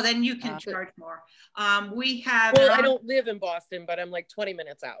 Massachusetts. Oh, then you can charge more. We have. Well, I don't live in Boston, but I'm like 20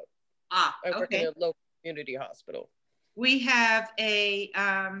 minutes out. Ah, I work in a local community hospital. We have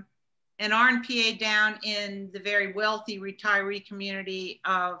an RNPA down in the very wealthy retiree community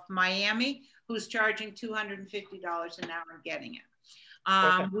of Miami who's charging $250 an hour and getting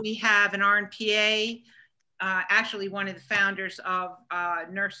it. We have an RNPA, actually one of the founders of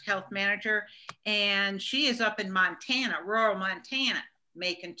Nurse Health Manager, and she is up in Montana, rural Montana,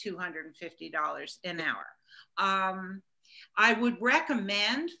 making $250 an hour. I would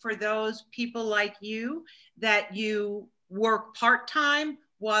recommend for those people like you that you work part-time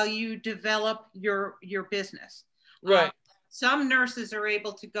while you develop your business. Right. Some nurses are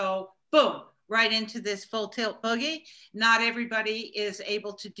able to go, boom, right into this full tilt boogie. Not everybody is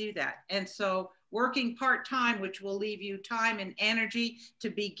able to do that. And so working part-time, which will leave you time and energy to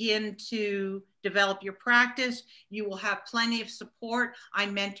begin to develop your practice. You will have plenty of support. I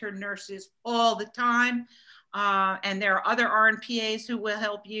mentor nurses all the time. And there are other RNPAs who will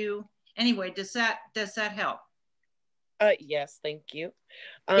help you. Anyway, does that help? Yes, thank you.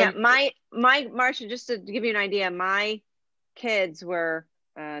 Yeah, my Marcia, just to give you an idea, my kids were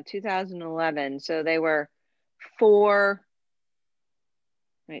 2011, so they were 4.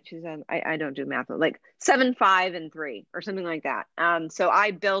 Right, 2000. I don't do math, like 7, 5, and 3, or something like that. So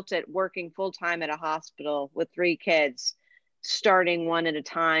I built it working full time at a hospital with 3 kids, starting one at a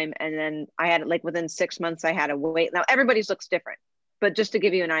time, and then I had it like within 6 months. I had a wait. Now everybody's looks different, but just to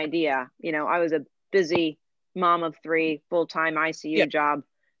give you an idea, you know, I was a busy mom of 3, full time ICU job.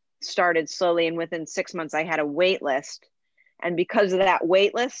 Started slowly, and within 6 months, I had a wait list, and because of that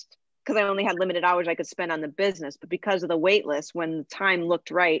wait list, because I only had limited hours I could spend on the business, but because of the wait list, when the time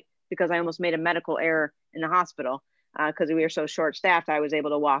looked right, because I almost made a medical error in the hospital, because we were so short staffed, I was able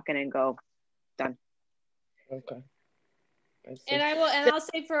to walk in and go, done. Okay. And I'll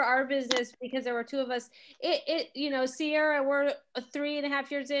say for our business, because there were 2 of us, you know, Sierra, we're 3.5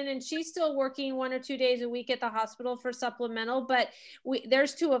 years in, and she's still working 1 or 2 days a week at the hospital for supplemental, but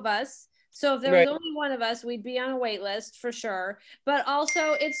there's 2 of us. So if there was only 1 of us, we'd be on a wait list for sure. But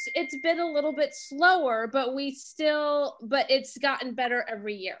also it's been a little bit slower, but it's gotten better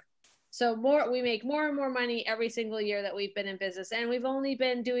every year. So we make more and more money every single year that we've been in business, and we've only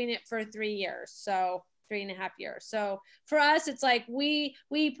been doing it for 3 years. So 3.5 years. So for us, it's like we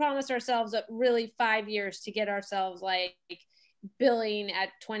promised ourselves really 5 years to get ourselves like billing at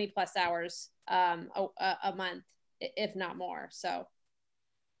 20 plus hours a month, if not more. So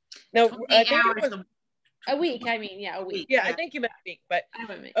no, I think it was a week. I mean, yeah, a week. Yeah, I think you meant a week, but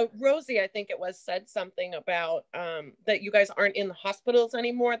Rosie, I think it was said something about that you guys aren't in the hospitals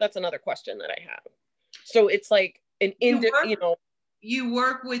anymore. That's another question that I have. So it's like you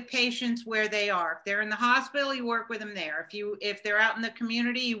work with patients where they are. If they're in the hospital, you work with them there. If they're out in the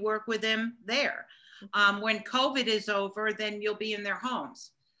community, you work with them there. When COVID is over, then you'll be in their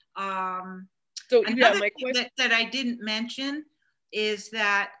homes. So another thing that I didn't mention is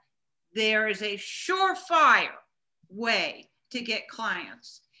that there is a surefire way to get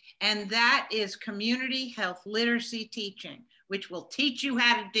clients, and that is community health literacy teaching, which will teach you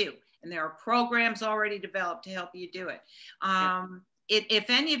how to do. And there are programs already developed to help you do it. If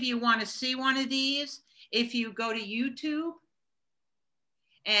any of you want to see one of these, if you go to YouTube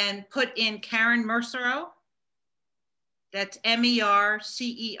and put in Karen Mercereau, that's MERCEREAU,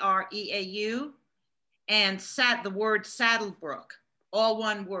 and the word Saddlebrook, all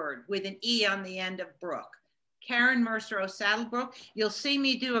one word with an E on the end of Brook. Karen Mercereau Saddlebrook. You'll see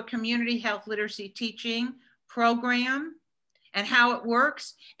me do a community health literacy teaching program and how it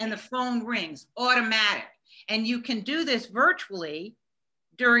works, and the phone rings automatic. And you can do this virtually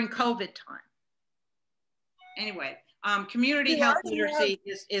during COVID time. Anyway, Community health literacy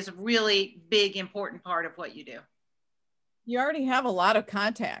is a really big, important part of what you do. You already have a lot of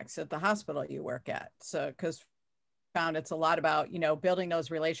contacts at the hospital you work at. So, because found it's a lot about, you know, building those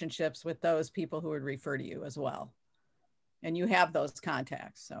relationships with those people who would refer to you as well. And you have those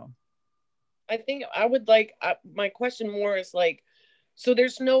contacts, so. I think I would like, my question more is like, so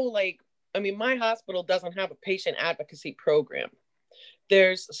there's no like, I mean, my hospital doesn't have a patient advocacy program.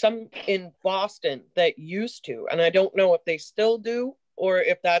 There's some in Boston that used to, and I don't know if they still do, or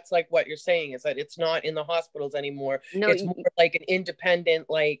if that's like what you're saying is that it's not in the hospitals anymore. No, it's more like an independent,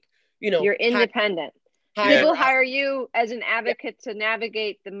 like, you know. You're independent. People hire you as an advocate to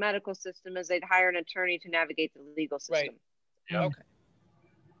navigate the medical system as they'd hire an attorney to navigate the legal system. Right. Yeah. Okay.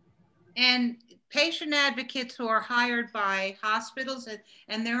 And patient advocates who are hired by hospitals,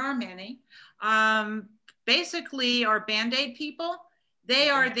 and there are many, basically are Band-Aid people. They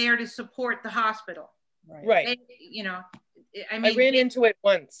are there to support the hospital. Right. They, you know, I mean, I ran into it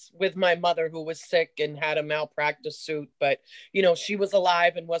once with my mother who was sick and had a malpractice suit, but, you know, she was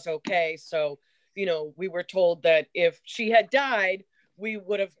alive and was okay. So, you know, we were told that if she had died, we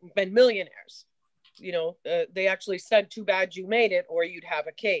would have been millionaires. You know, they actually said, too bad you made it or you'd have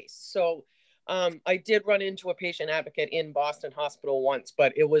a case. So I did run into a patient advocate in Boston Hospital once,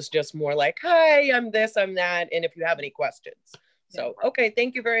 but it was just more like, hi, I'm this, I'm that. And if you have any questions. So, okay,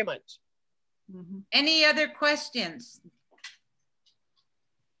 thank you very much. Any other questions?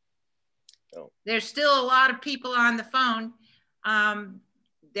 Oh. There's still a lot of people on the phone.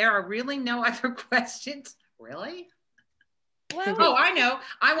 There are really no other questions. Really? Well, oh, I know.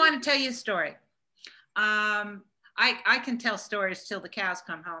 I want to tell you a story. I can tell stories till the cows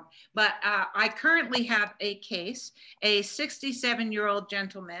come home, but I currently have a case, a 67-year-old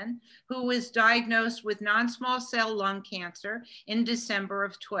gentleman who was diagnosed with non-small cell lung cancer in December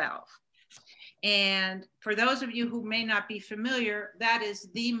of 12. And for those of you who may not be familiar, that is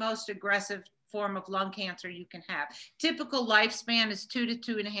the most aggressive form of lung cancer you can have. Typical lifespan is 2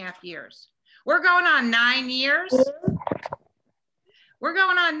 to 2.5 years. We're going on 9 years. We're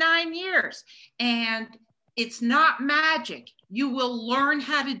going on 9 years. And it's not magic. You will learn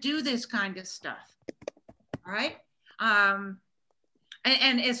how to do this kind of stuff. All right.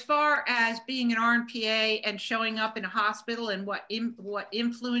 And as far as being an RNPA and showing up in a hospital and what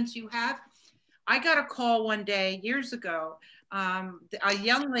influence you have, I got a call one day years ago. A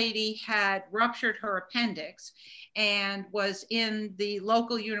young lady had ruptured her appendix and was in the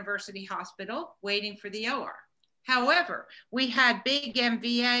local university hospital waiting for the OR. However, we had big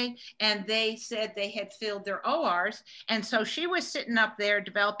MVA and they said they had filled their ORs. And so she was sitting up there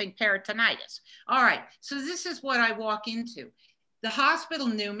developing peritonitis. All right, so this is what I walk into. The hospital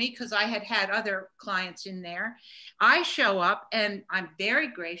knew me because I had had other clients in there. I show up and I'm very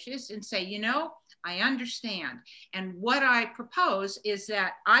gracious and say, you know, I understand. And what I propose is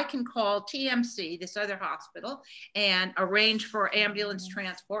that I can call TMC, this other hospital, and arrange for ambulance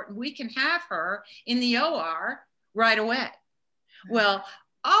transport, and we can have her in the OR right away. Well,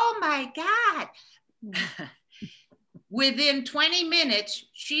 oh my God. Within 20 minutes,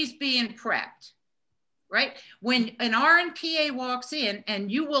 she's being prepped, right? When an RNPA walks in,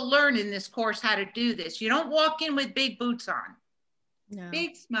 and you will learn in this course how to do this, you don't walk in with big boots on. No.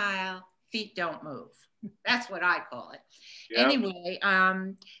 Big smile, feet don't move. That's what I call it. Yep. Anyway,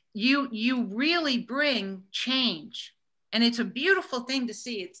 you really bring change, and it's a beautiful thing to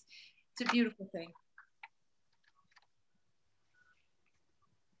see. It's a beautiful thing.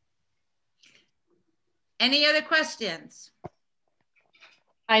 Any other questions?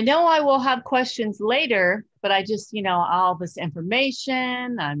 I know I will have questions later, but I just, you know, all this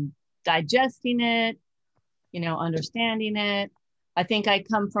information, I'm digesting it, you know, understanding it. I think I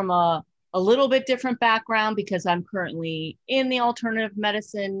come from a little bit different background because I'm currently in the alternative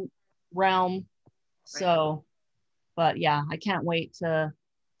medicine realm. So, but yeah, I can't wait to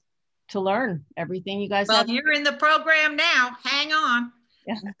learn everything you guys have. Well, you're in the program now. Hang on.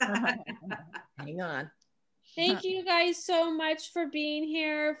 Hang on. Thank you guys so much for being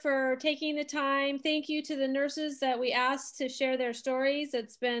here, for taking the time. Thank you to the nurses that we asked to share their stories.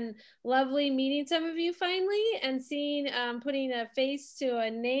 It's been lovely meeting some of you finally and seeing, putting a face to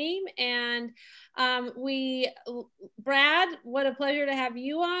a name. And Brad, what a pleasure to have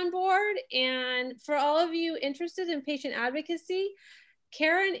you on board. And for all of you interested in patient advocacy,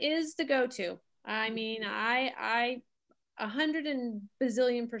 Karen is the go-to. I mean, I 100 and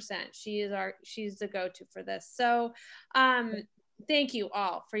bazillion%. She's the go-to for this. So thank you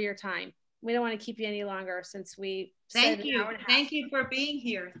all for your time. We don't want to keep you any longer since we thank you for being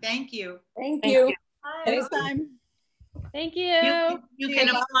here. Thank you. Thank you. Anytime. Thank you. You can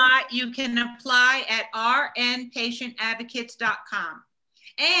apply. You can apply at rnpatientadvocates.com,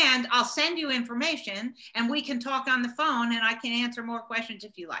 and I'll send you information, and we can talk on the phone, and I can answer more questions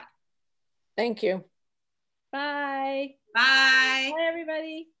if you like. Thank you. Bye. Bye. Bye,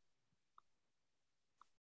 everybody.